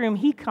bridegroom,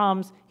 he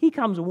comes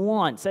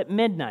once at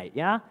midnight,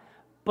 yeah?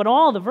 But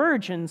all the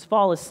virgins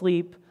fall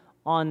asleep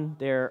on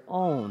their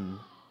own.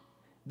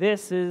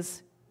 This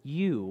is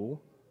you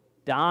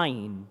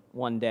dying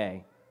one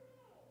day.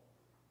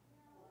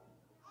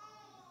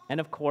 And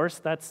of course,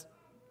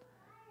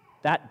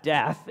 that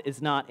death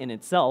is not in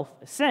itself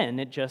a sin.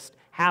 It just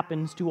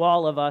happens to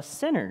all of us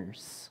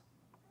sinners.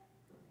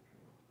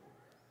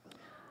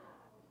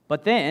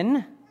 But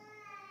then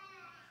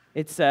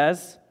it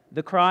says,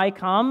 the cry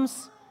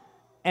comes,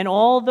 and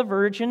all the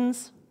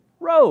virgins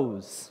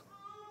rose.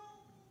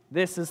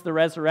 This is the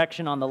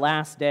resurrection on the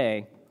last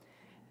day.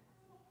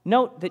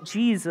 Note that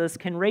Jesus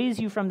can raise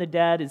you from the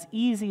dead as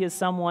easy as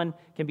someone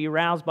can be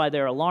roused by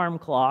their alarm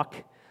clock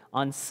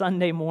on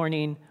Sunday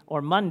morning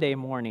or Monday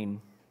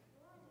morning.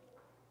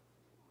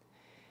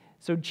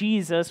 So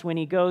Jesus, when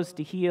he goes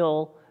to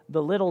heal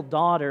the little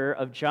daughter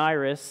of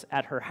Jairus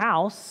at her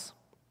house,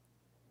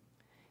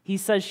 he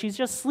says she's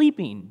just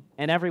sleeping,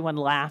 and everyone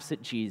laughs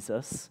at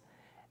Jesus,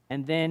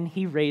 and then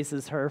he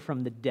raises her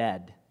from the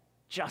dead,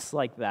 just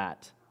like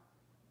that.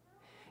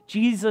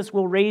 Jesus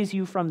will raise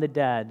you from the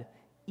dead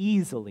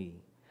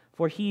easily,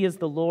 for he is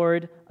the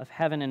Lord of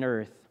heaven and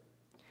earth.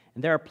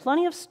 And there are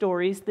plenty of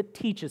stories that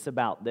teach us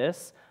about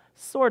this,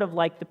 sort of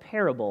like the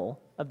parable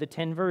of the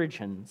 10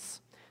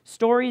 virgins.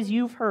 Stories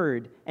you've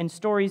heard and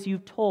stories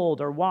you've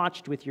told or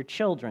watched with your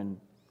children.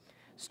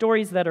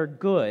 Stories that are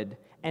good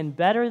and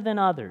better than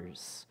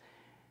others.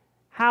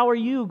 How are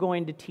you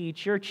going to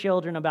teach your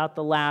children about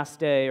the last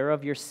day or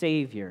of your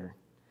Savior?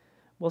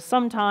 Well,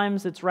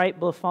 sometimes it's right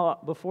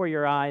before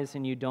your eyes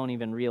and you don't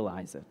even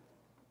realize it.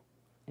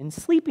 In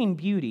Sleeping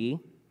Beauty,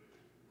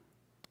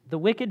 the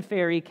wicked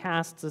fairy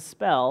casts a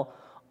spell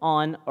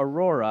on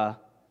Aurora,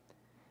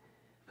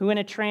 who in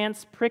a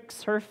trance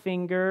pricks her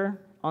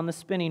finger on the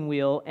spinning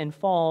wheel and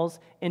falls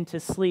into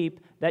sleep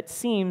that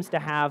seems to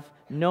have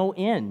no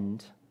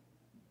end.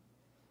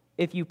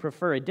 If you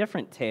prefer a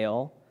different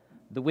tale,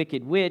 the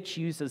wicked witch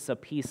uses a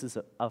piece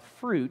of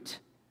fruit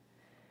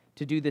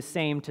to do the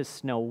same to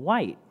Snow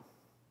White.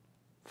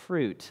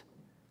 Fruit,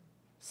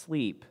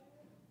 sleep,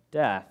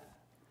 death.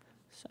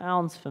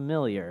 Sounds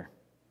familiar.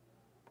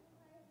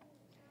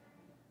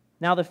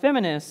 Now, the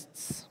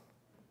feminists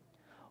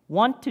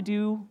want to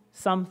do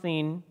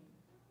something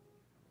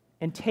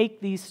and take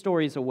these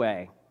stories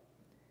away.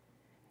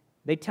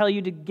 They tell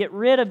you to get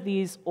rid of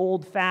these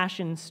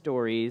old-fashioned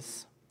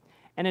stories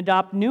and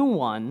adopt new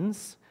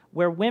ones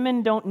where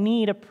women don't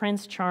need a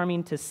Prince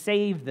Charming to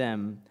save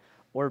them,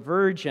 or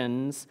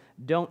virgins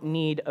don't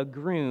need a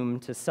groom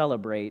to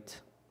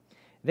celebrate.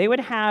 They would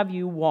have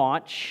you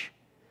watch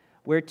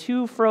where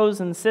two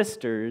frozen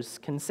sisters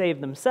can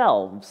save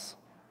themselves.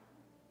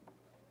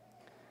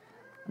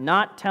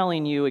 Not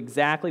telling you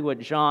exactly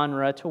what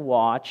genre to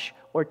watch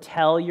or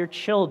tell your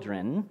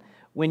children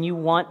when you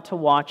want to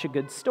watch a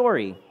good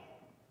story.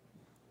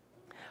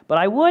 But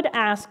I would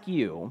ask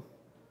you,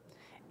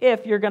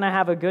 if you're going to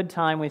have a good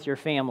time with your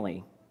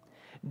family,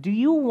 do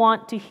you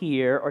want to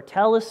hear or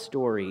tell a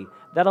story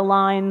that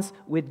aligns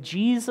with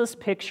Jesus'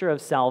 picture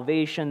of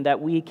salvation,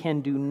 that we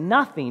can do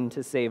nothing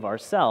to save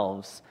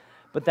ourselves,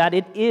 but that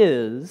it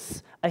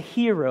is a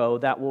hero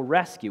that will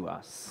rescue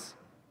us?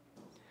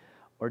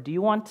 Or do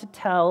you want to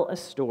tell a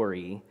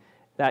story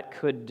that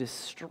could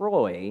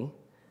destroy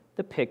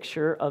the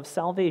picture of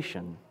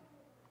salvation?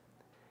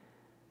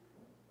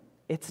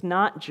 It's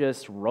not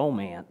just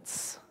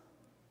romance.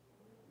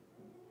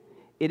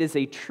 It is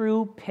a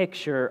true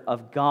picture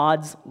of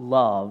God's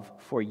love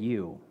for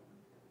you.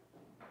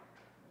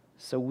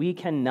 So we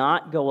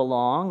cannot go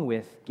along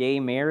with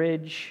gay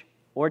marriage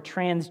or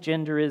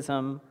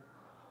transgenderism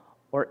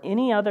or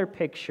any other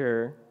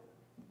picture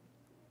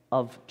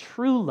of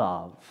true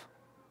love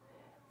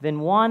than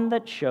one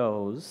that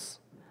shows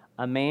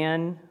a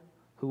man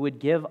who would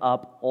give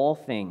up all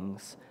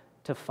things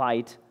to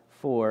fight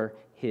for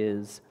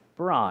his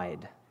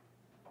bride.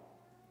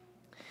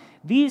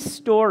 These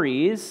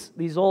stories,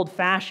 these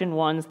old-fashioned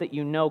ones that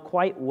you know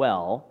quite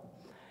well,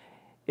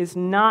 is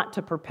not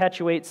to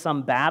perpetuate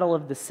some battle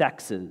of the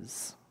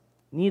sexes.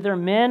 Neither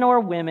men or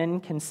women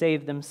can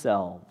save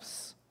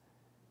themselves.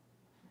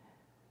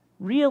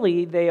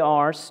 Really, they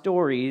are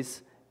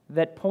stories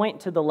that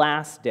point to the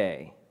last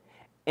day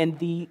and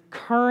the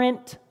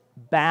current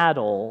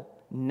battle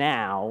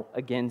now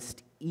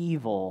against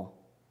evil.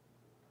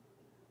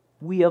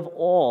 We have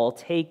all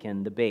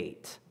taken the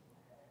bait.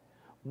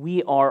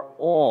 We are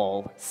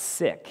all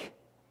sick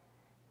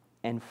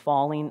and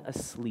falling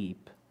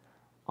asleep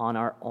on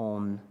our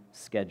own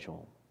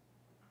schedule.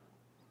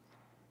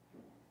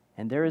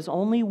 And there is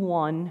only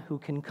one who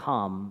can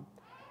come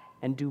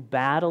and do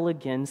battle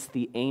against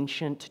the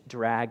ancient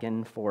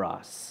dragon for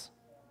us.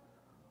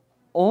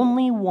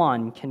 Only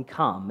one can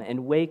come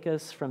and wake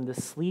us from the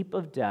sleep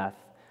of death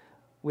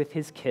with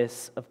his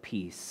kiss of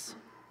peace.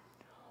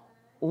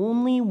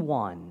 Only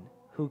one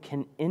who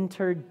can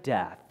enter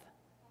death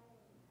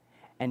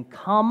and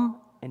come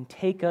and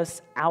take us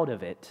out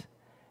of it,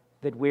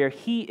 that where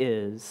he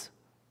is,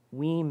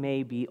 we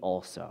may be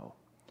also.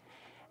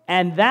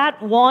 And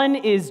that one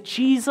is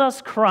Jesus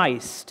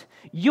Christ,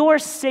 your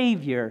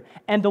Savior,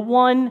 and the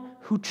one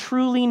who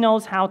truly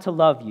knows how to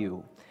love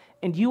you.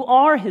 And you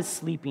are his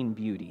sleeping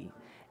beauty,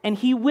 and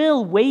he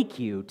will wake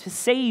you to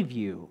save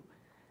you.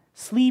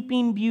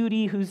 Sleeping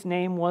beauty whose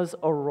name was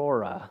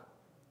Aurora,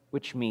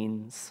 which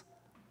means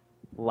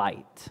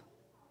light.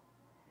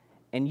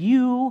 And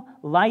you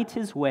light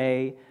his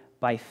way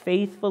by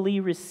faithfully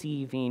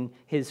receiving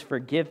his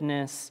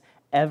forgiveness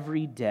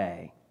every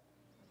day.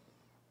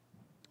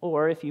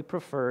 Or if you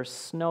prefer,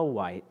 Snow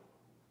White.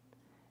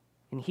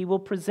 And he will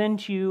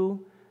present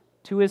you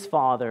to his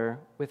Father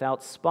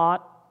without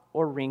spot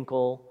or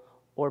wrinkle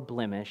or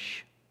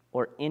blemish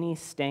or any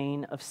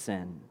stain of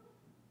sin.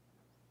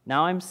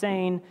 Now I'm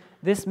saying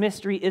this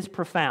mystery is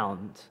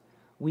profound.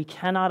 We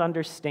cannot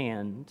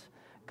understand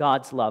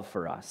God's love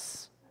for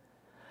us.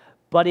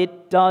 But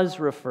it does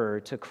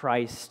refer to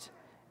Christ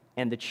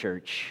and the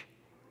church.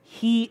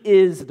 He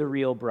is the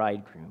real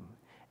bridegroom,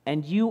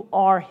 and you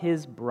are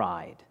his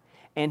bride,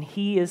 and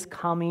he is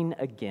coming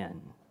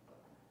again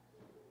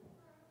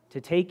to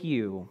take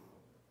you,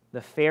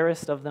 the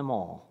fairest of them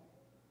all,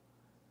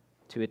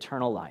 to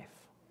eternal life.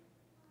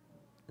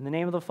 In the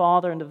name of the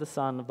Father, and of the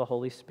Son, and of the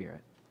Holy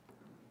Spirit.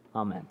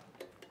 Amen.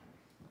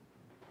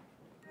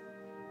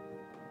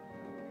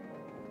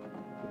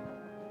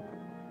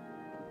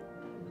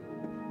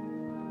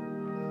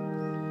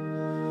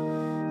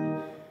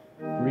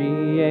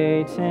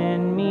 Create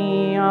in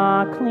me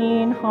a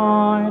clean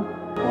heart,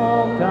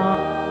 O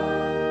God.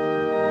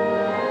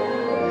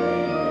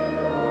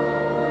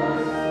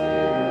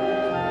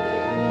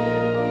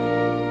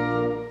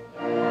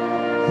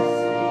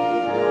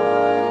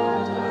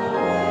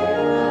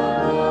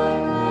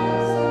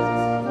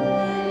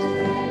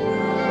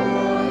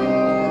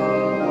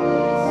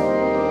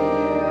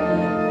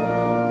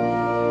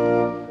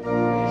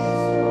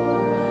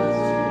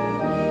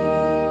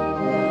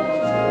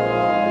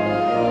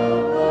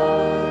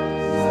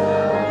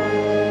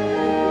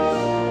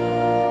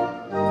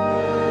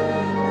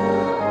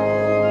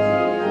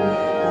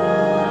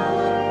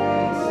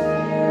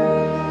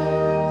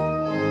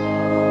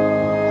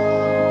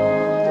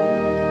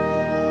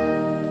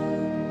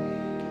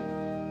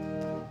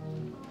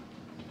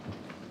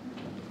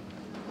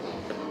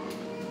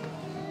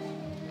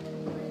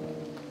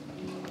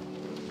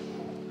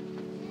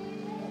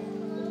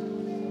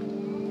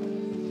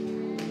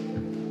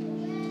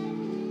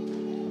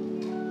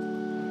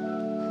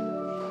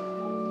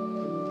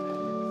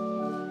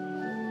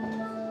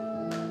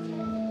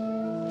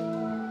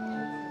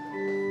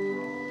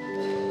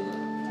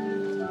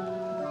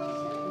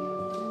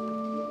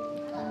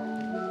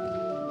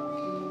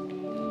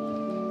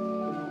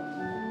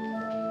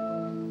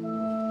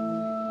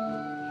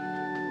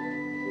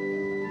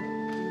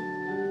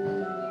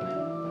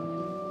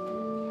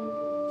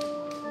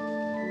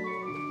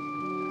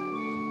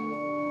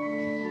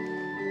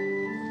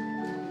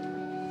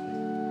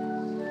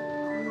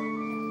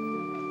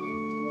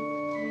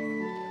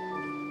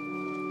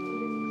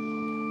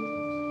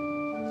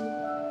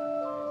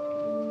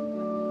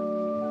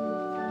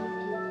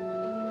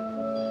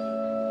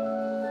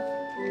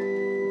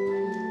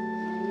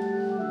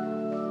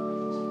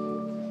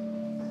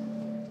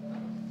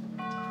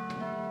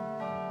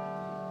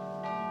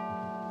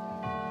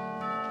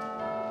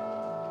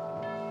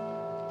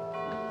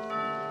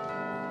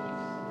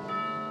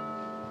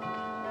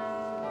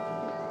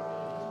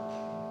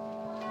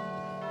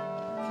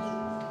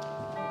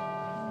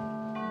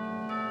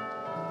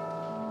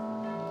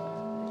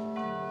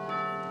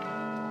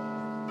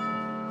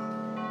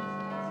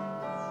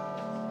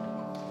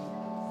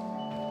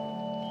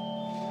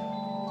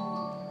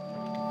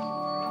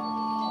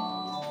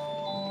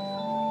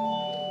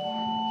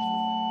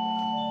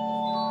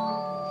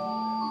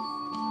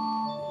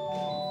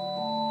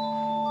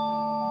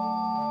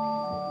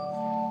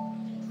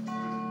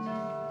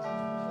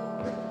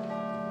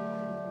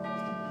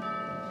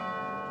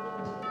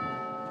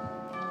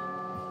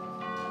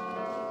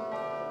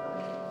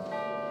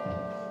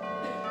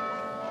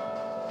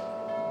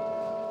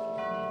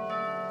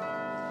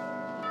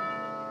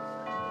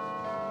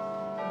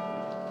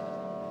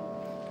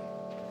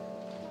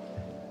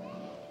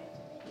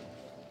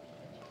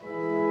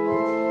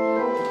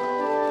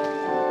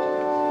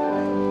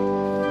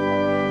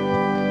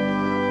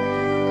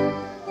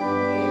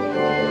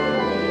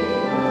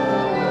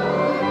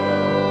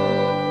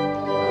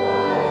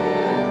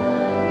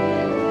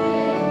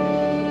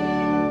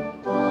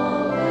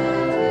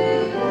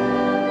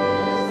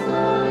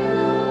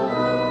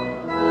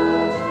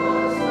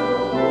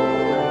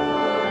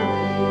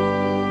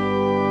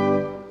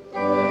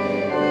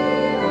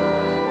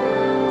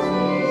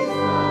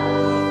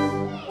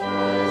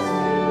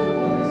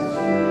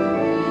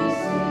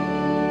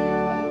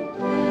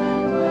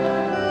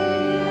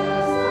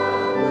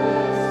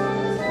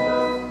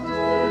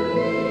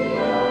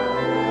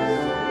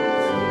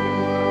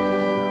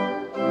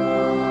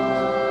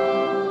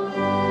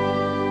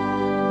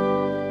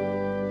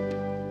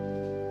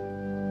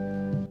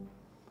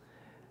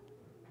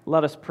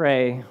 Let us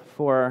pray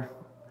for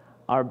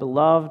our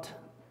beloved,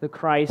 the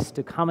Christ,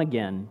 to come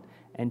again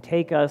and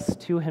take us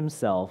to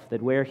himself,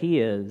 that where he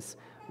is,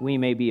 we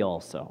may be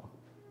also.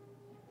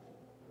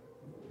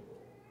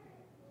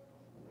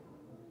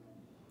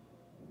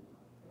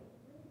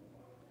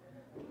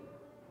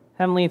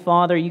 Heavenly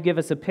Father, you give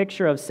us a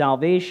picture of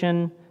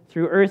salvation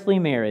through earthly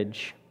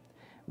marriage.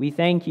 We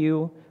thank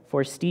you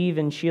for Steve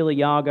and Sheila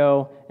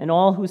Yago and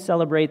all who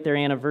celebrate their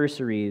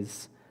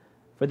anniversaries,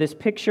 for this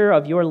picture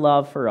of your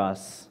love for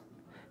us.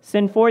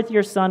 Send forth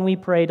your Son, we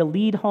pray, to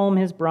lead home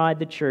his bride,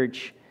 the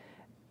church,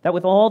 that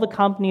with all the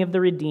company of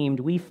the redeemed,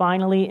 we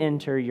finally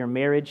enter your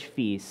marriage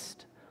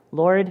feast.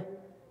 Lord,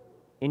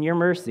 in your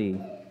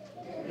mercy.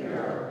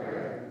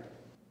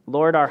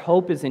 Lord, our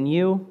hope is in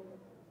you.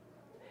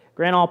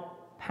 Grant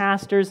all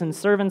pastors and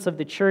servants of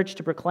the church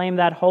to proclaim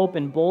that hope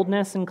in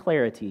boldness and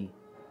clarity.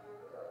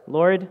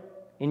 Lord,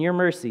 in your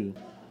mercy.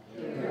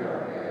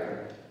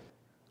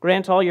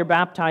 Grant all your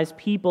baptized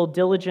people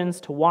diligence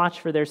to watch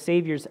for their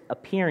Savior's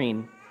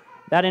appearing,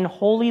 that in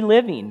holy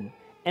living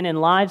and in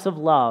lives of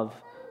love,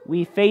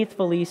 we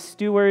faithfully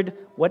steward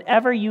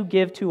whatever you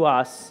give to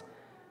us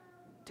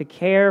to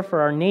care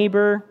for our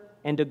neighbor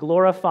and to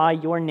glorify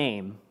your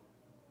name.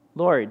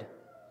 Lord,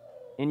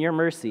 in your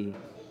mercy.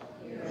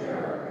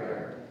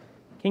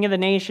 King of the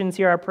nations,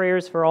 hear our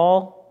prayers for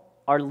all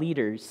our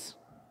leaders,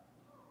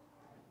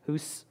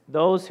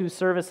 those who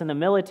serve us in the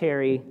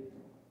military,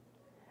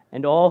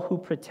 and all who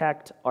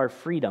protect our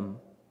freedom.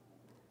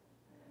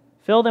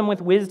 Fill them with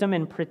wisdom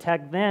and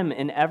protect them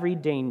in every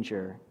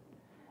danger,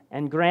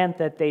 and grant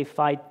that they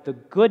fight the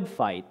good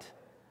fight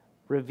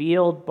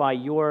revealed by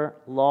your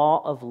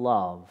law of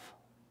love.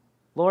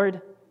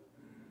 Lord,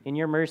 in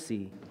your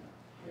mercy.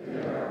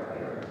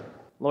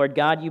 Lord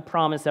God, you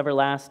promise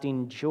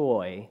everlasting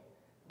joy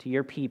to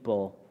your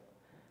people.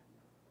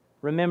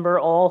 Remember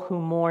all who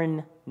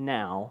mourn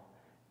now,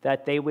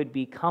 that they would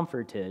be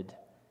comforted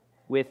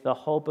with the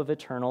hope of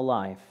eternal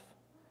life.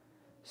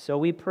 So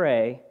we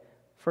pray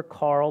for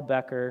Carl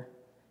Becker,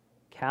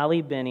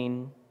 Callie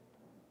Binning,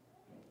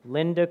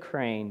 Linda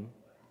Crane,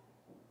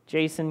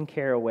 Jason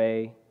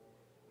Caraway,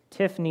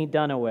 Tiffany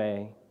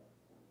Dunaway,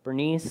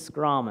 Bernice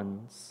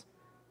Grommans,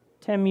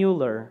 Tim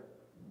Mueller,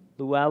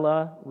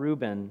 Luella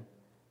Rubin,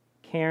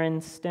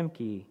 Karen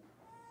Stemke,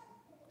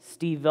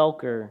 Steve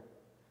Velker,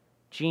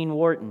 Jean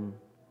Wharton,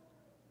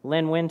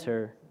 Lynn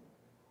Winter,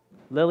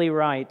 Lily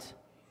Wright,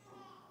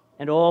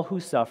 and all who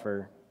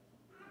suffer.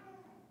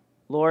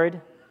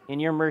 Lord, in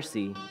your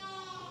mercy,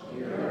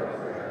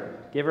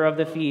 giver of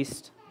the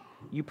feast,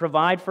 you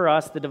provide for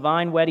us the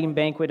divine wedding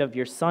banquet of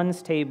your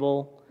Son's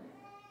table.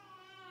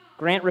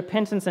 Grant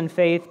repentance and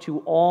faith to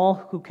all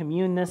who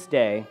commune this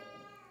day,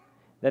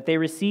 that they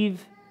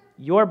receive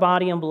your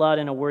body and blood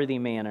in a worthy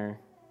manner,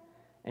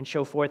 and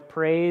show forth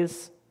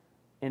praise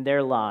in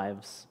their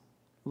lives.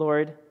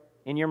 Lord,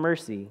 in your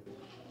mercy.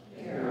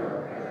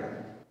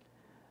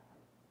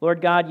 Lord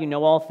God, you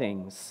know all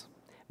things.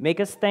 Make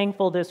us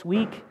thankful this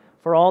week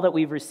for all that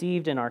we've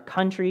received in our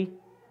country,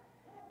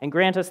 and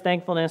grant us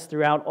thankfulness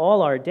throughout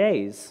all our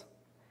days,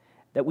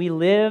 that we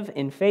live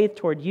in faith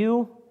toward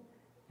you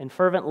and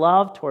fervent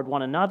love toward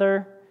one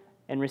another,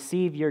 and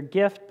receive your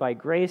gift by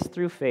grace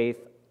through faith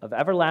of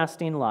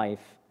everlasting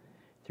life,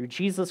 through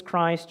Jesus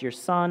Christ, your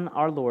Son,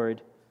 our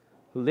Lord,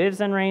 who lives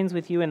and reigns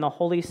with you in the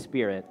Holy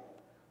Spirit,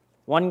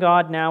 one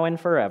God, now and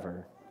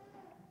forever.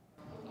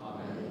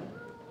 Amen.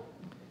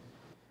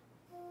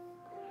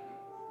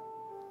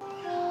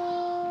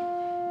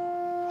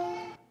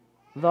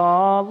 The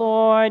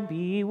Lord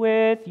be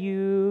with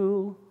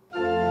you.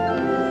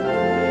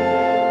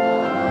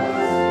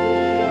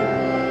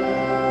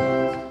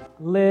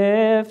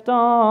 Lift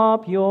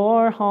up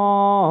your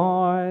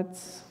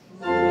hearts.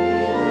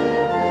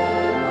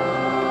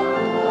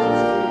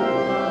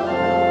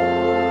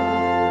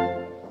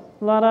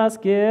 Let us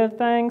give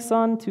thanks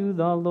unto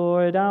the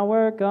Lord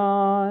our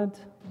God.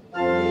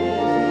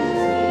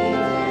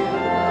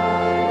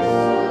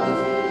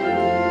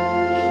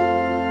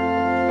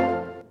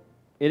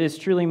 It is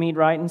truly meet,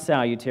 right, and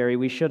salutary.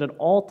 We should at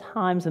all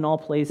times and all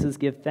places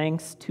give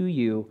thanks to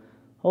you,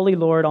 Holy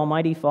Lord,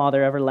 Almighty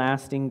Father,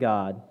 everlasting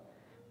God,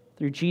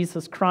 through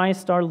Jesus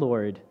Christ our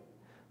Lord,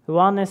 who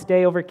on this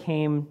day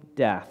overcame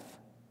death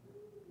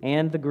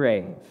and the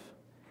grave,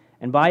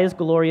 and by his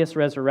glorious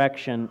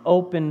resurrection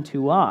opened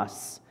to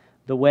us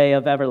the way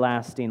of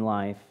everlasting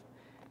life.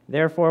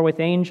 Therefore,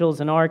 with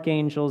angels and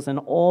archangels and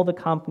all the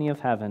company of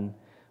heaven,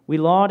 we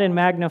laud and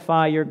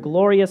magnify your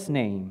glorious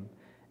name,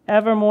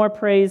 evermore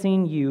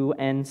praising you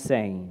and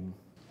saying,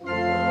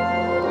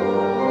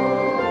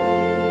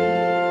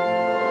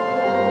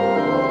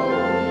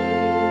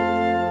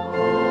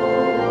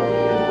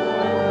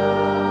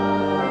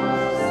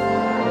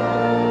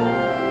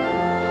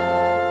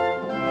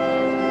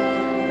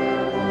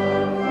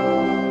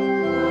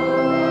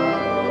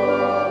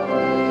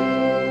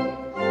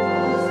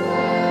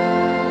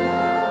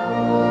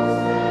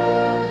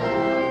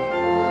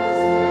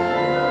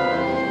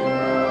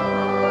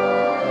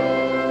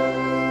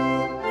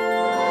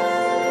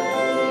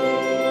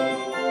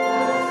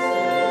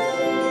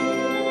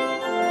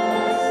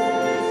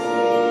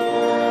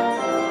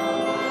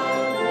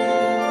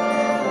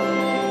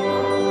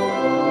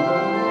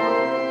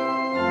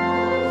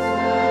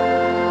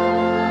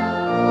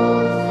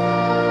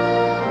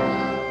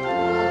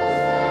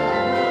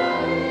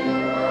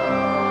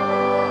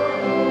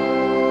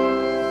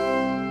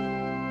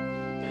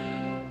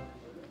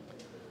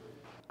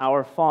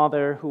 Our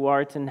Father, who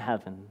art in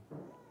heaven,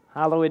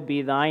 hallowed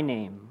be thy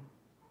name.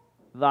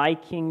 Thy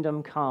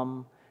kingdom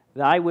come,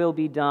 thy will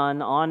be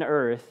done on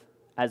earth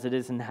as it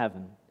is in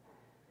heaven.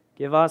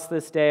 Give us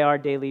this day our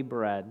daily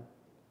bread,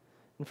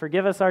 and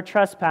forgive us our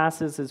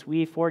trespasses as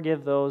we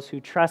forgive those who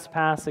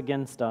trespass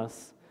against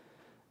us.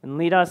 And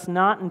lead us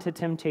not into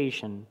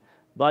temptation,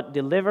 but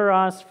deliver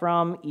us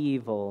from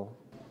evil.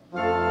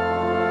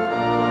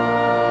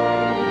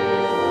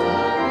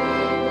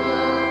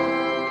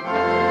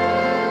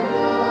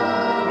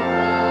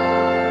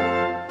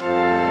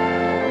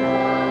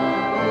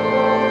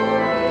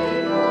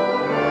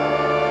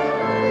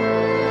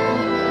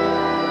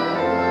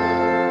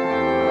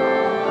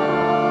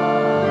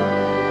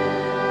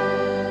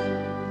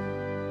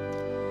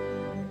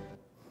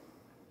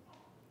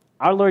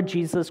 Our Lord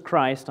Jesus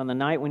Christ, on the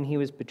night when he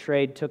was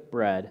betrayed, took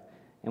bread,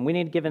 and when he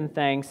had given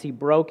thanks, he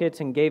broke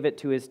it and gave it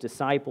to his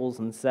disciples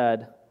and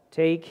said,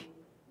 "Take,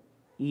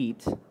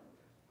 eat.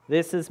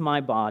 This is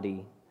my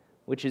body,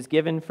 which is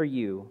given for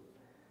you.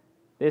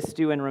 This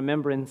do in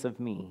remembrance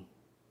of me."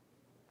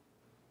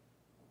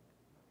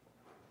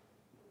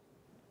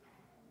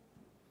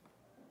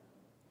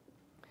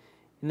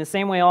 In the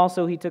same way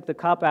also he took the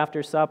cup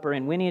after supper,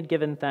 and when he had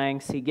given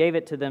thanks, he gave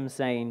it to them,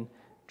 saying,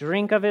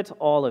 "Drink of it,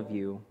 all of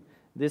you.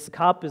 This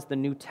cup is the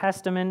New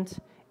Testament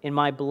in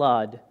my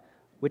blood,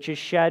 which is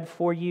shed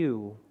for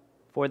you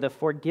for the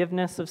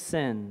forgiveness of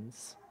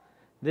sins.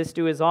 This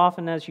do as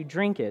often as you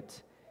drink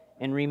it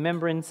in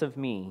remembrance of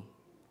me."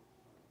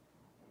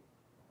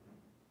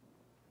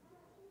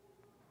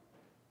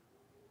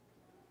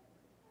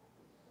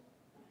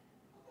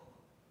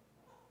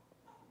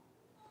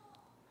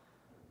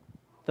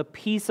 The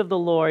peace of the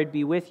Lord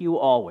be with you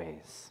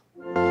always.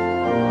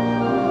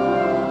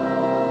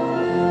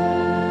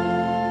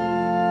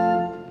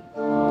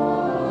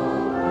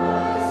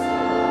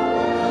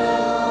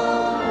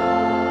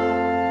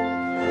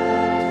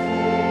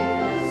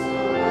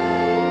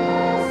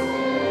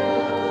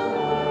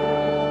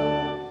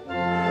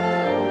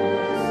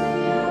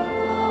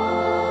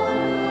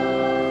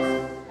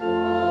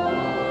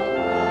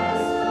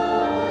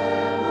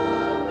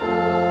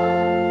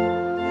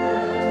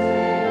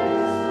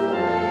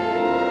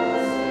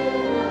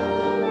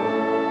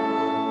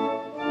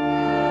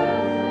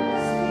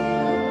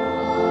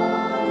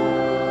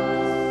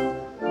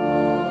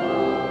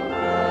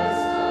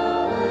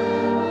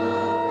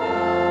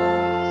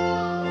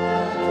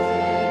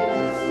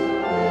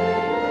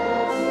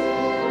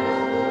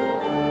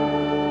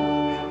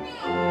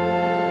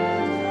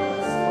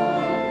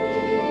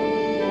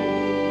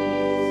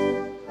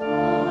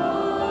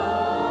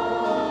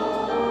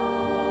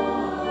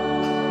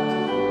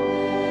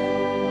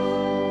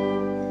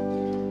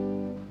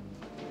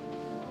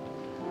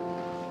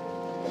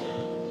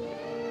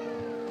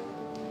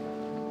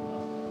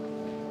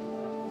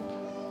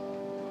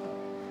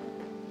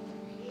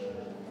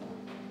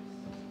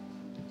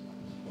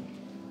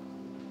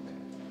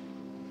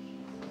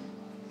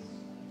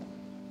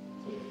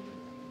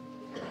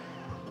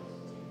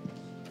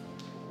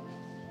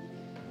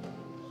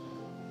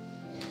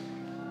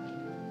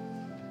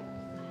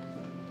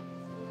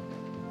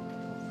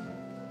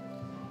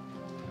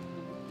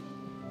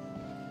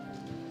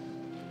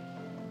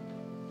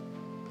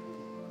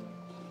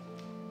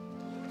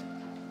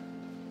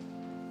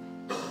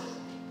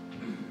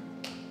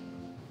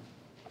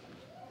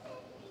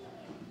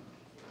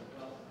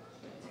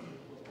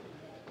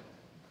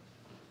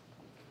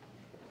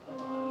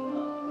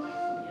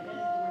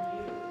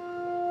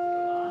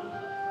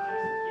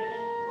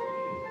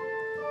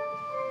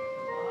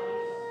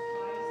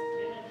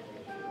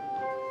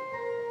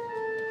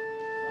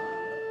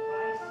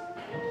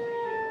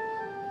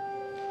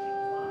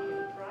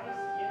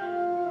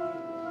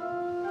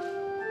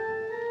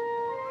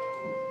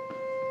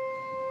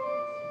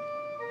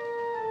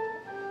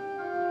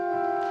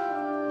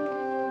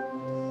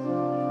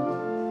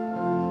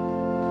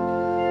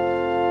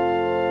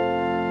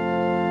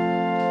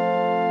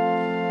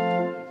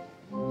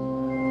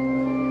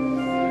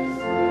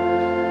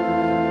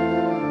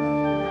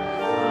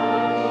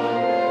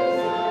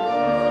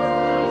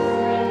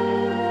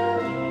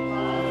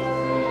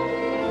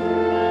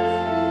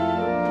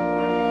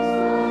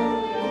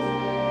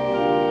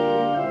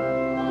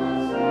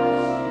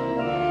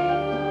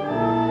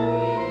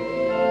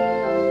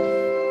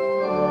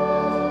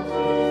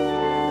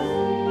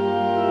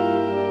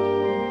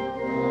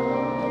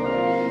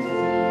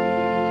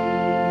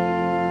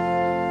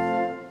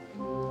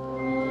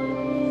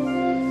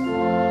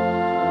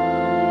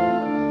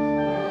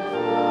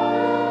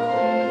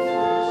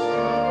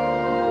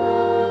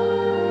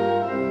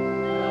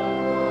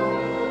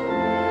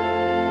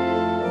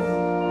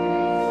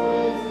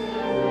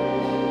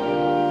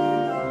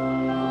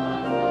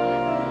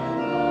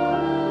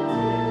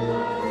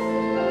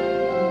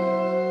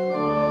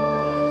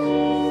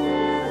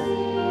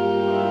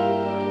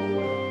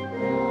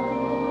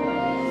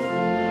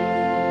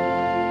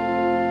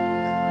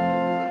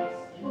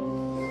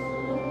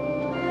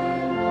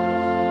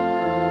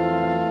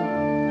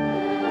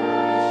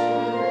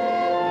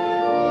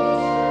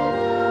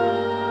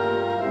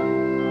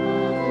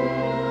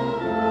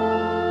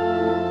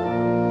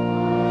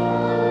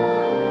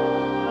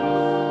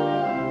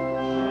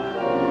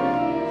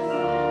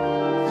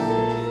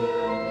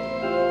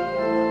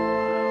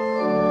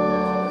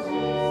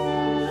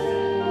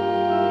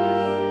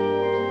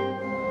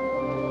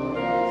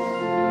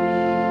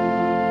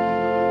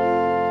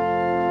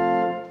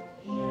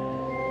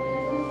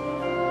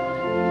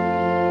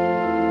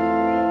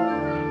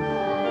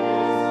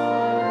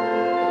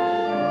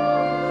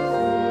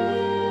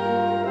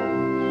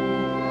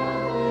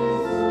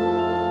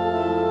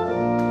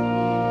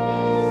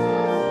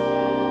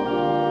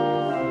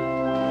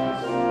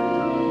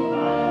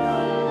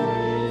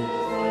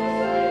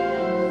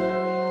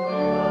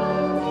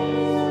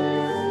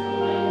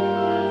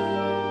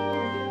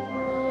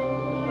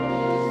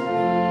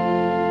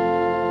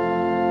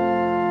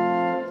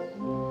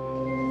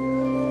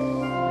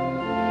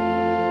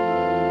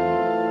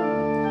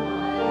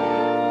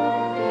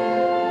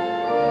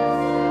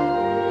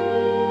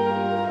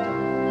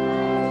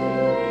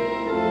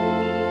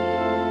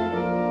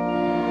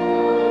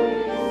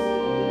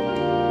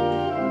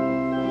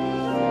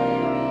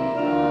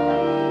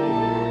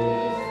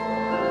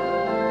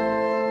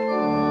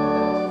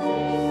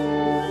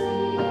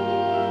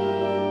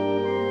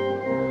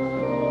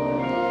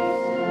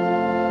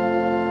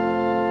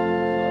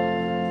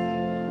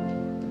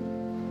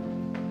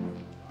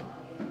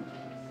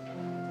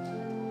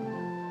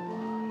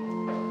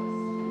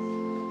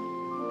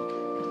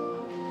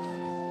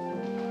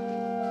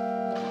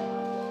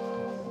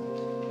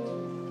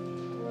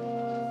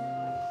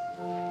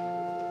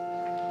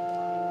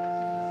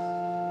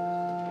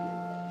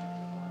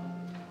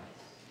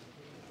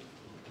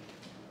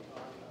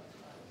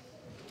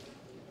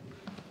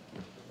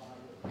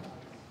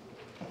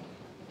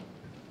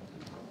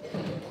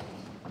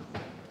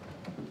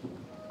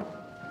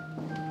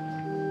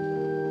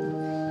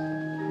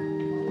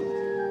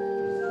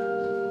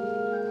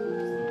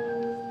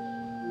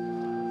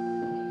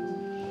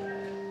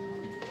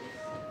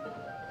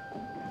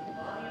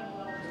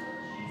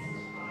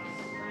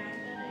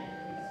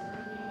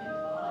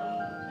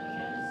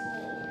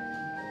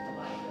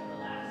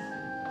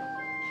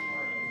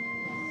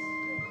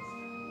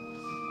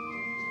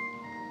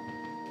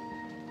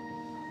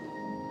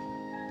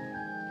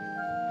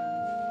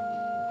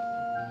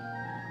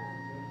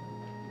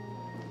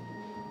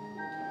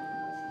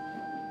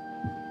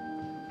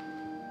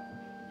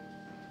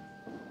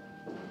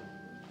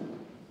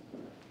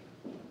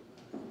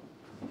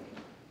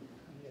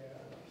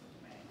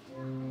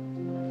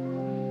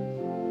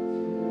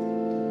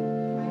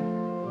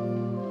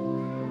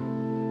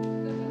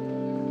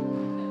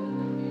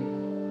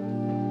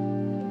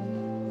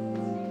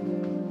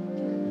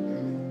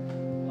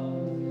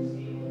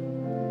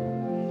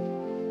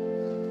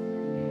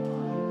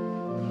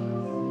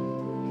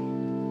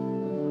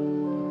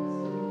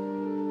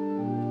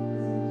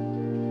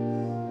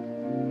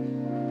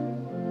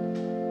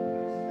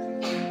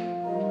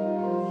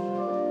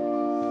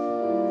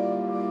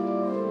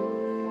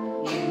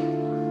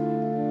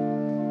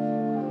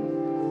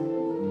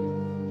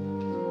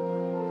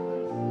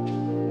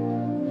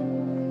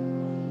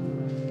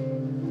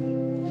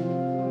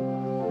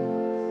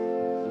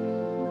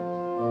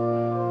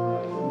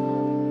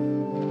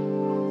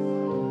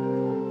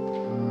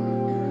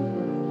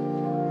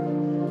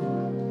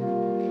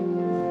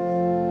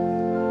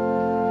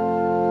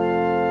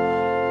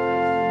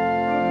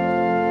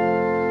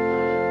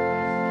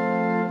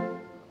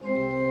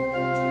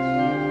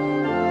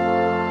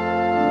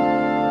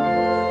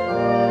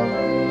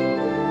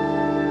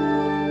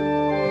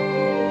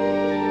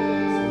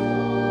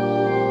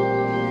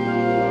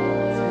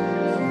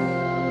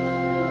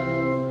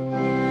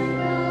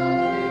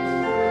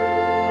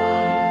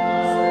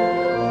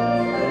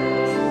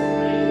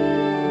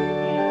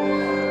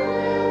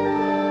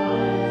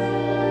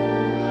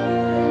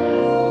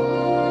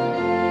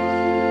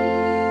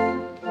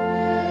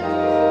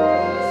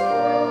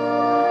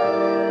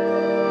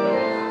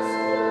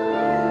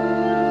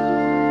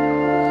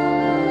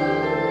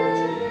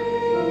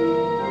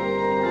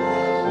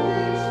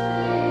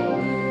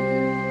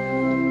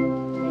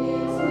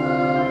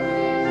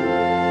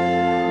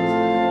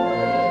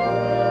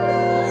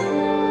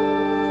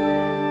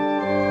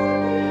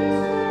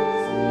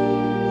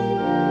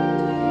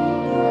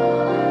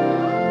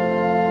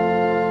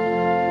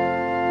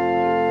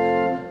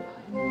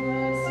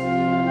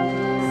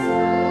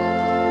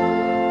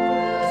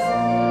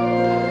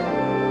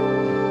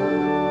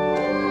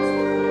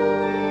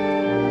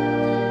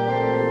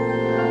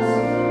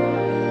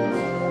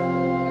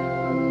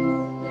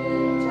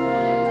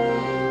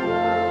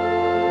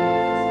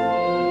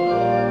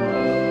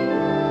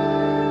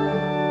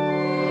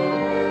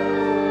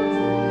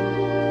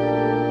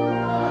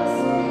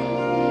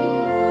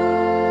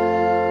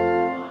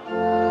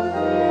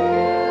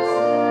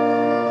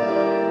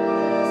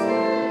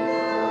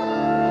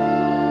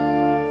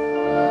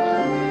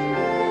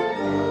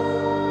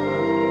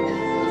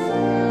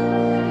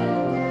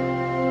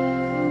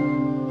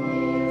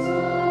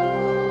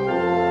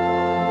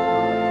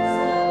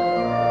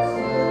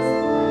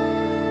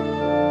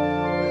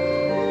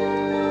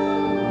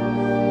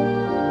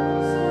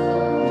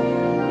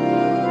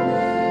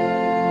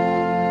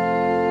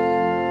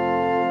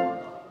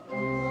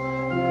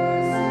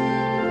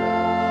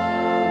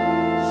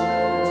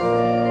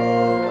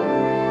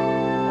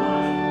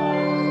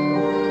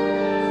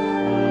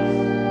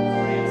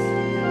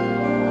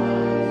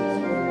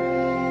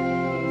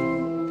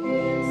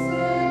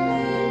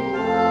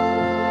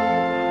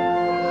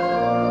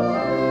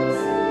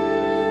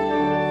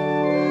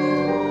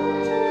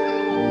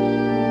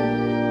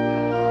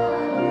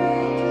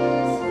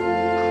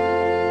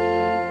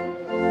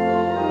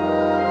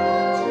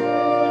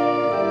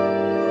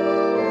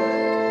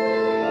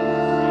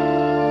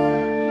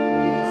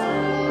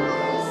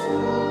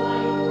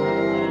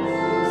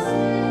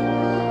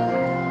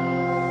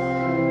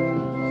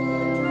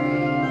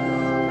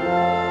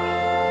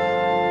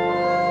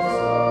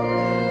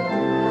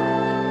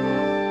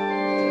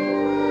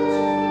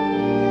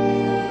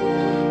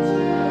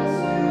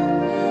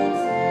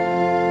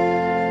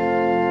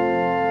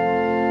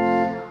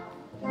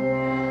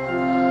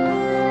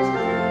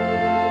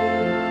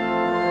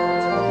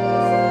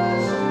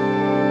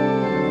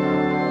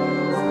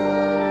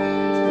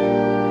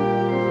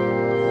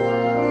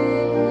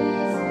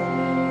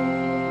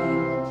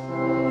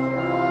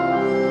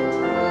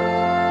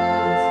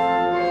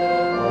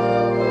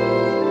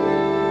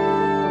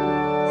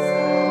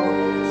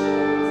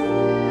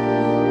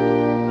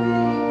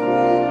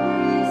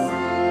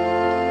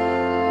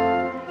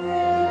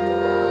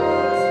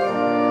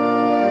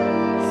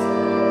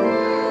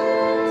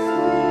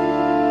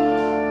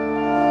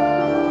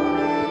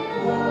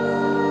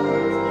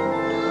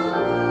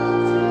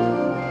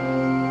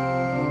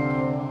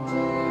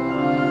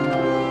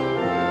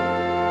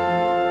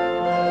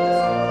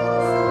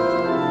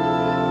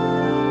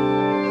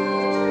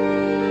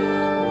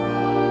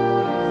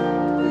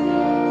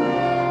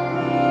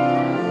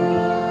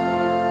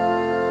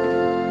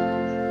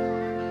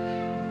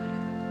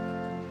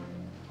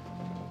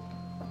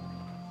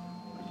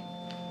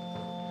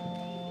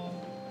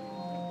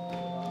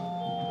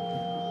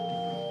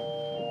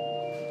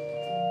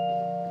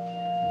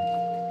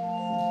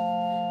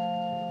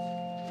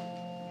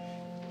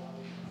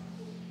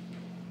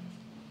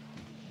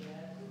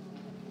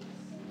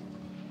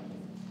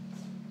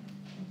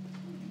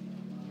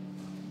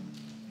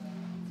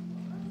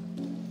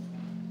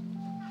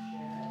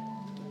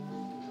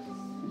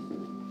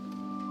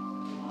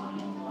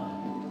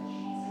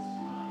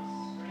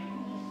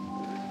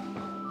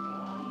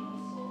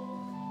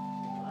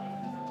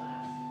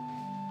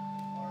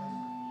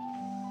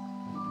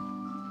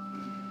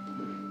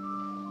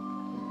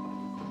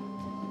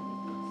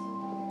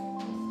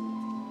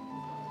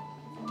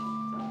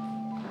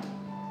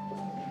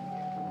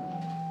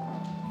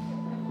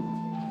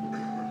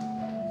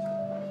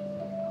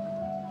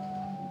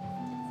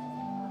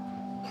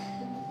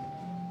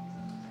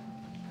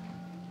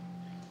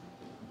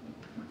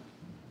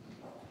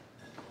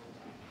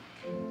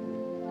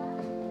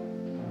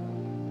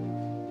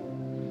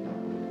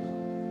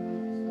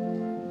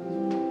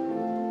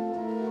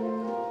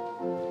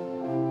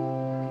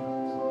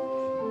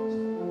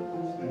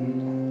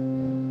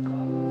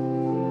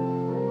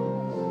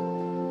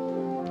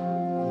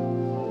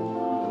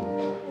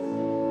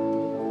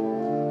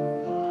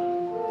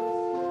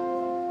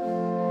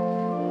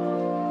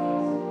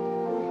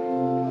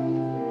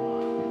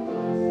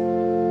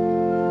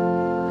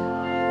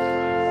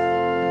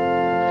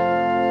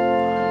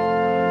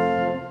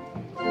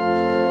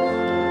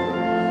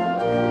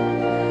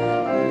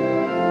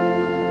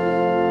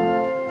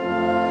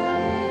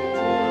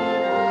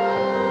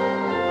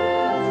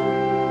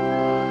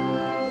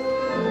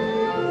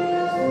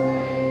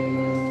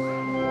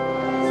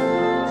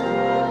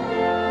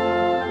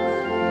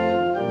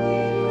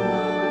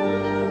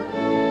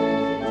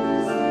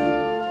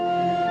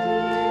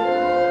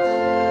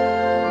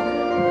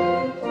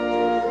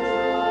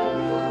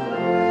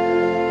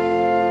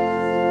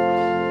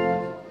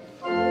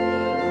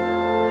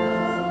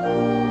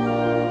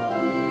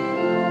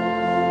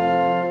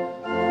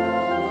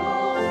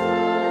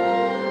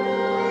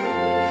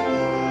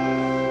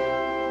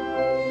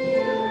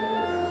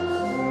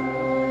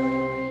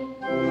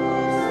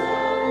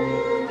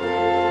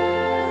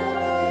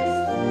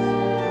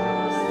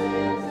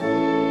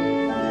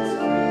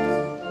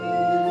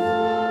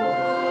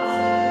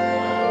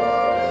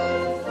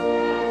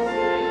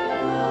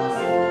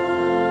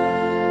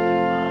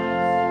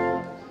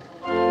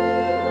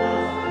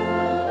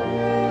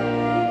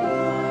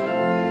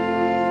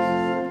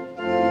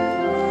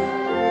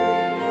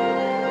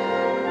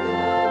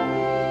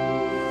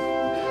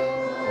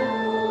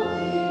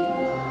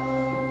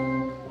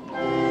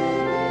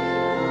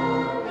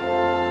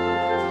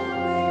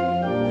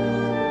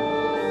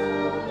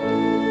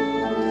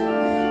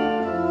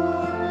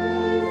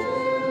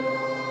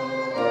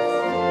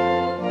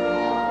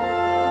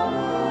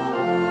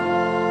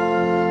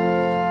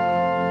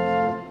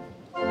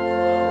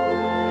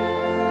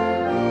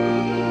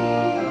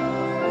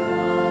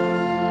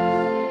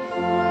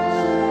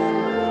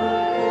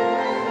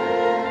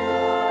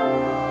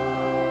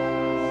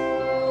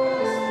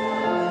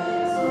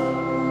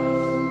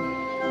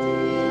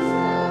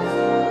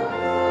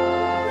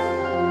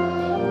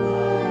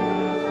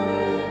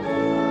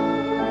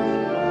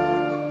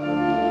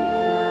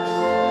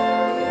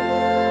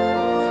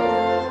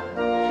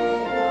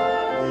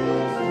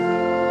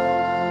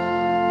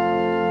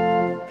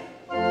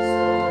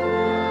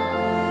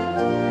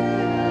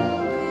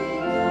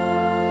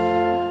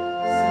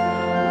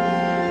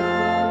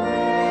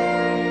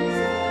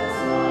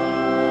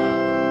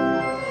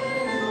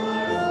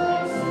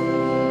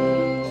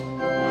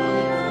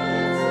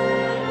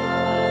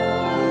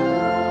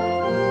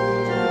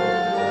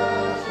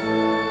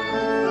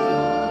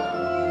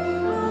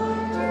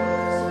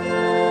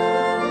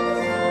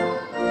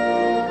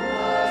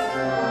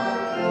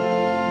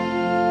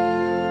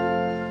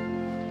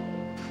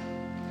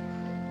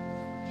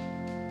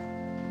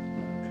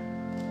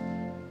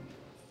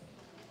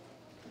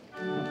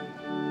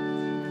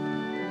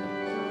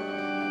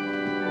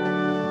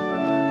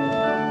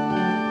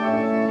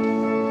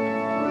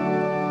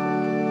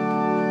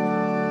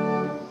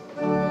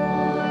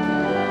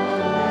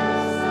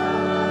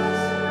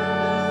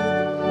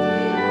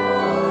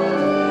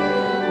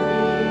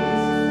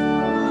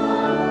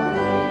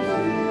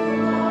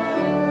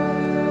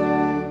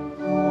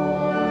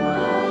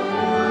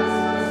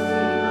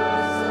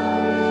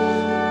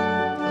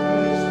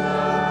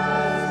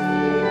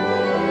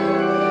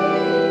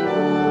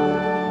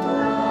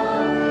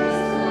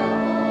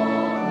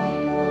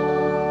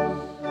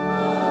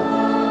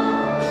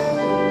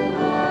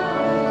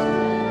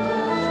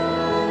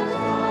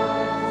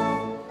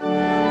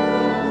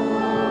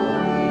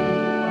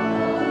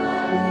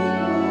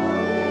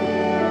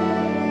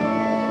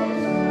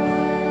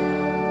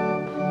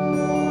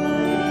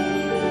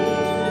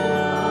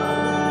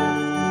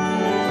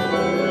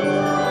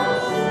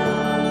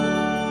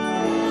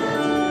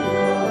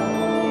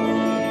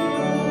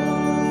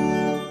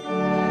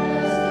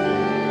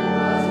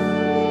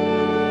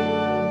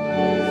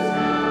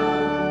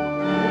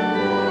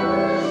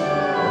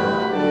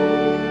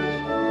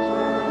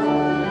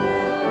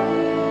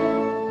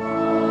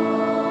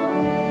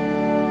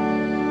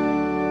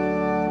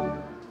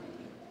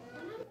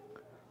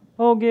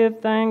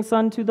 give thanks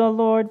unto the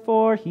Lord,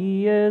 for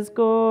he is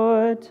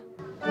good.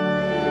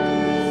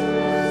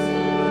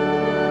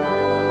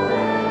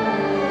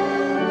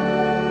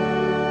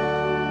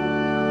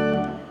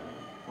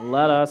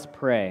 Let us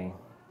pray.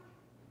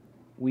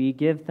 We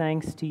give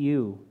thanks to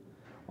you,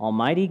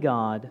 Almighty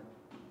God,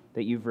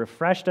 that you've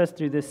refreshed us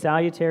through this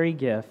salutary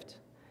gift,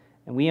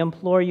 and we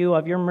implore you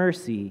of your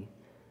mercy,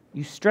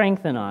 you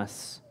strengthen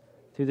us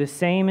through the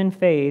same in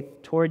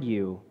faith toward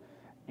you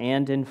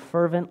and in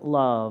fervent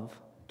love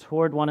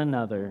toward one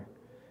another,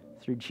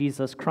 through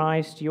Jesus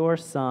Christ, your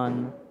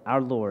Son, our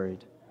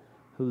Lord,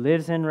 who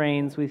lives and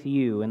reigns with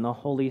you in the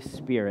Holy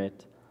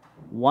Spirit,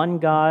 one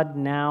God,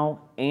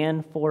 now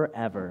and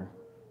forever.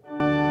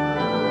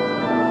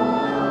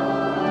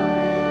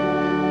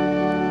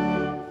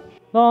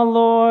 The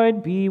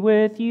Lord be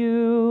with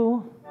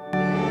you.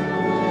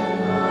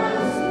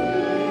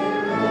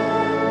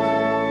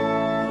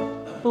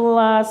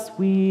 Bless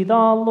we the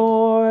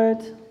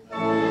Lord.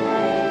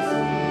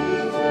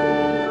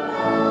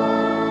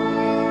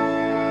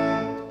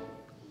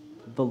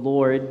 The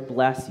Lord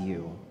bless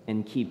you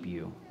and keep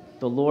you.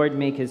 The Lord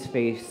make his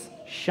face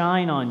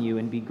shine on you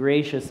and be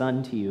gracious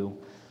unto you.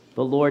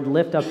 The Lord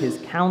lift up his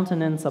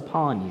countenance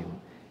upon you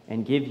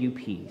and give you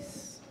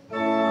peace.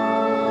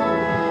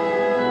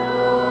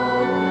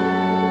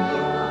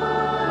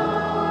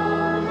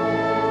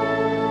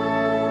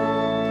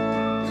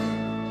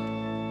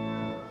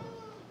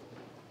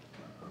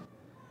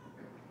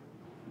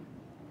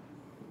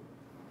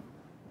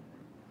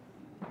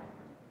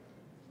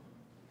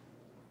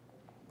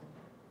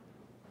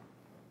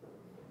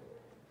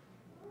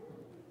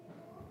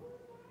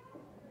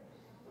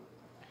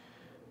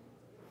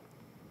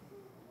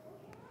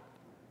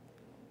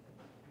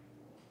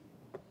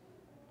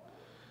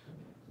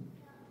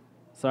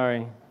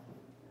 Sorry.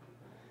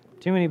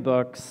 Too many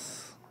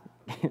books.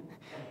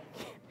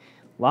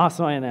 Lost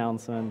my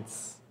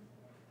announcements.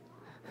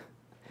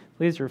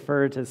 Please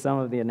refer to some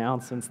of the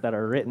announcements that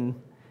are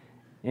written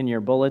in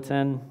your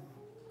bulletin.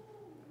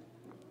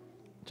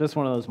 Just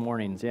one of those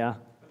mornings, yeah?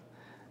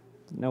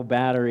 No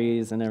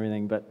batteries and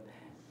everything, but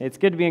it's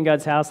good to be in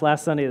God's house.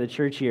 Last Sunday of the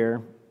church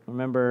year,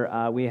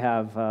 remember, we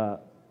have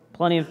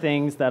plenty of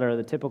things that are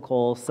the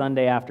typical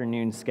Sunday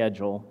afternoon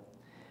schedule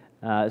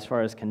as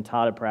far as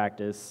cantata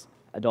practice,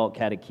 adult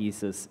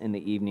catechesis in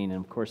the evening,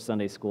 and of course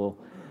Sunday school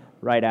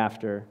right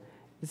after.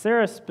 Is there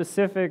a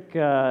specific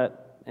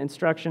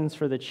instructions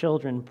for the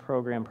children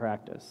program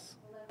practice?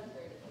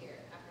 11:30 here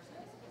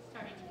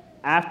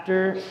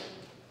After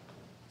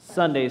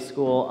Sunday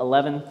school,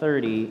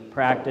 11:30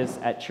 practice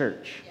at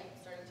church. Yeah,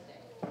 starting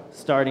today.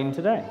 Starting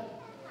today.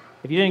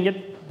 If you didn't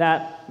get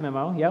that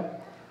memo,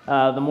 yep.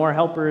 The more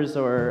helpers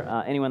or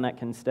anyone that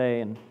can stay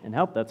and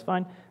help, that's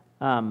fine.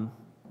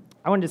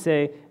 I wanted to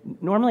say,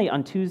 normally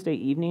on Tuesday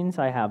evenings,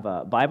 I have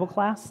a Bible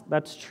class.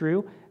 That's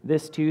true,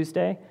 this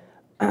Tuesday.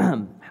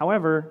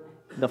 However,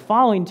 the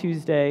following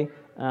Tuesday,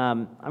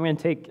 I'm going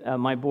to take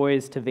my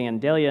boys to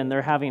Vandalia, and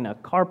they're having a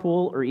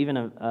carpool or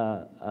even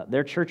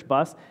their church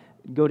bus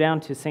go down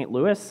to St.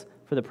 Louis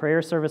for the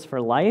prayer service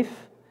for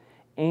life,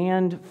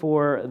 and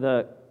for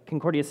the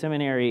Concordia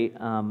Seminary,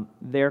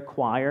 their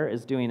choir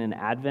is doing an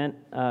Advent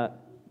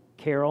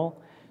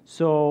carol.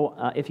 So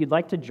if you'd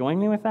like to join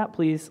me with that,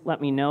 please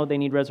let me know. They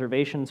need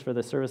reservations for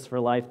the service for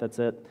life that's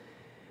at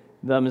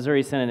the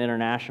Missouri Synod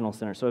International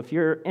Center. So if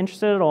you're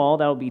interested at all,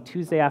 that'll be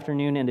Tuesday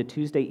afternoon into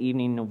Tuesday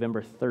evening,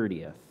 November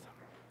 30th.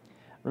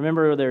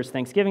 Remember, there's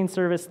Thanksgiving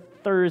service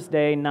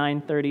Thursday,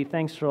 9:30.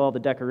 Thanks for all the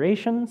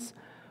decorations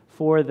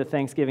for the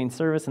Thanksgiving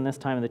service in this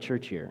time of the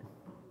church year.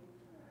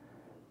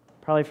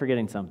 Probably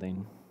forgetting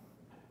something.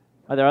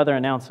 Are there other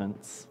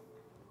announcements?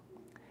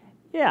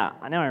 Yeah,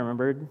 I know I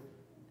remembered.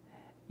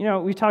 You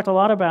know, we talked a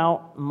lot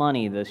about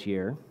money this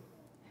year,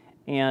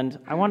 and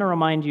I want to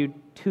remind you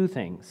two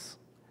things.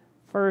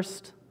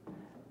 First,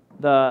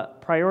 the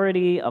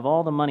priority of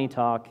all the money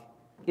talk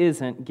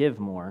isn't give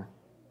more,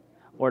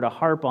 or to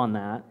harp on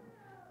that.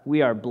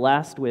 We are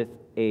blessed with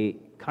a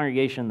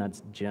congregation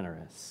that's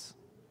generous.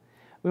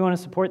 We want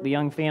to support the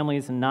young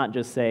families and not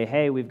just say,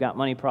 hey, we've got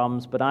money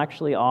problems, but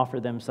actually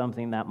offer them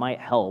something that might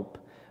help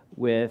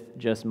with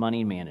just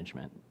money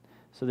management.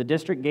 So the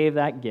district gave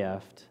that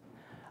gift.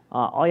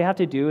 All you have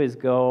to do is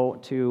go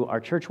to our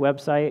church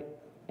website,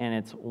 and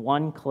it's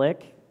one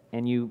click,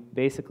 and you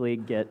basically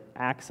get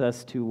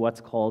access to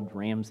what's called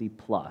Ramsey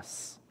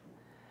Plus.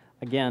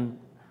 Again,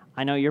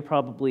 I know you're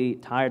probably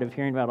tired of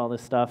hearing about all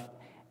this stuff,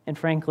 and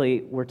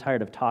frankly, we're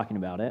tired of talking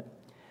about it.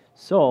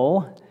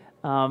 So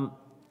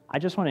I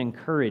just want to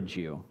encourage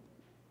you,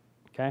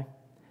 okay,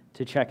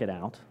 to check it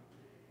out,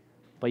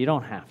 but you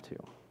don't have to.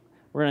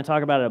 We're going to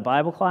talk about it at a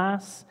Bible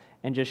class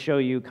and just show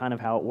you kind of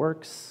how it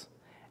works.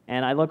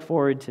 And I look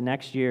forward to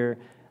next year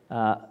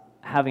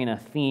having a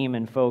theme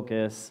and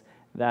focus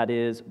that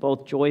is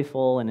both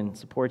joyful and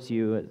supports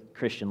you at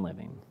Christian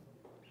living.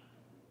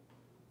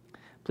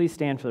 Please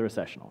stand for the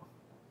recessional.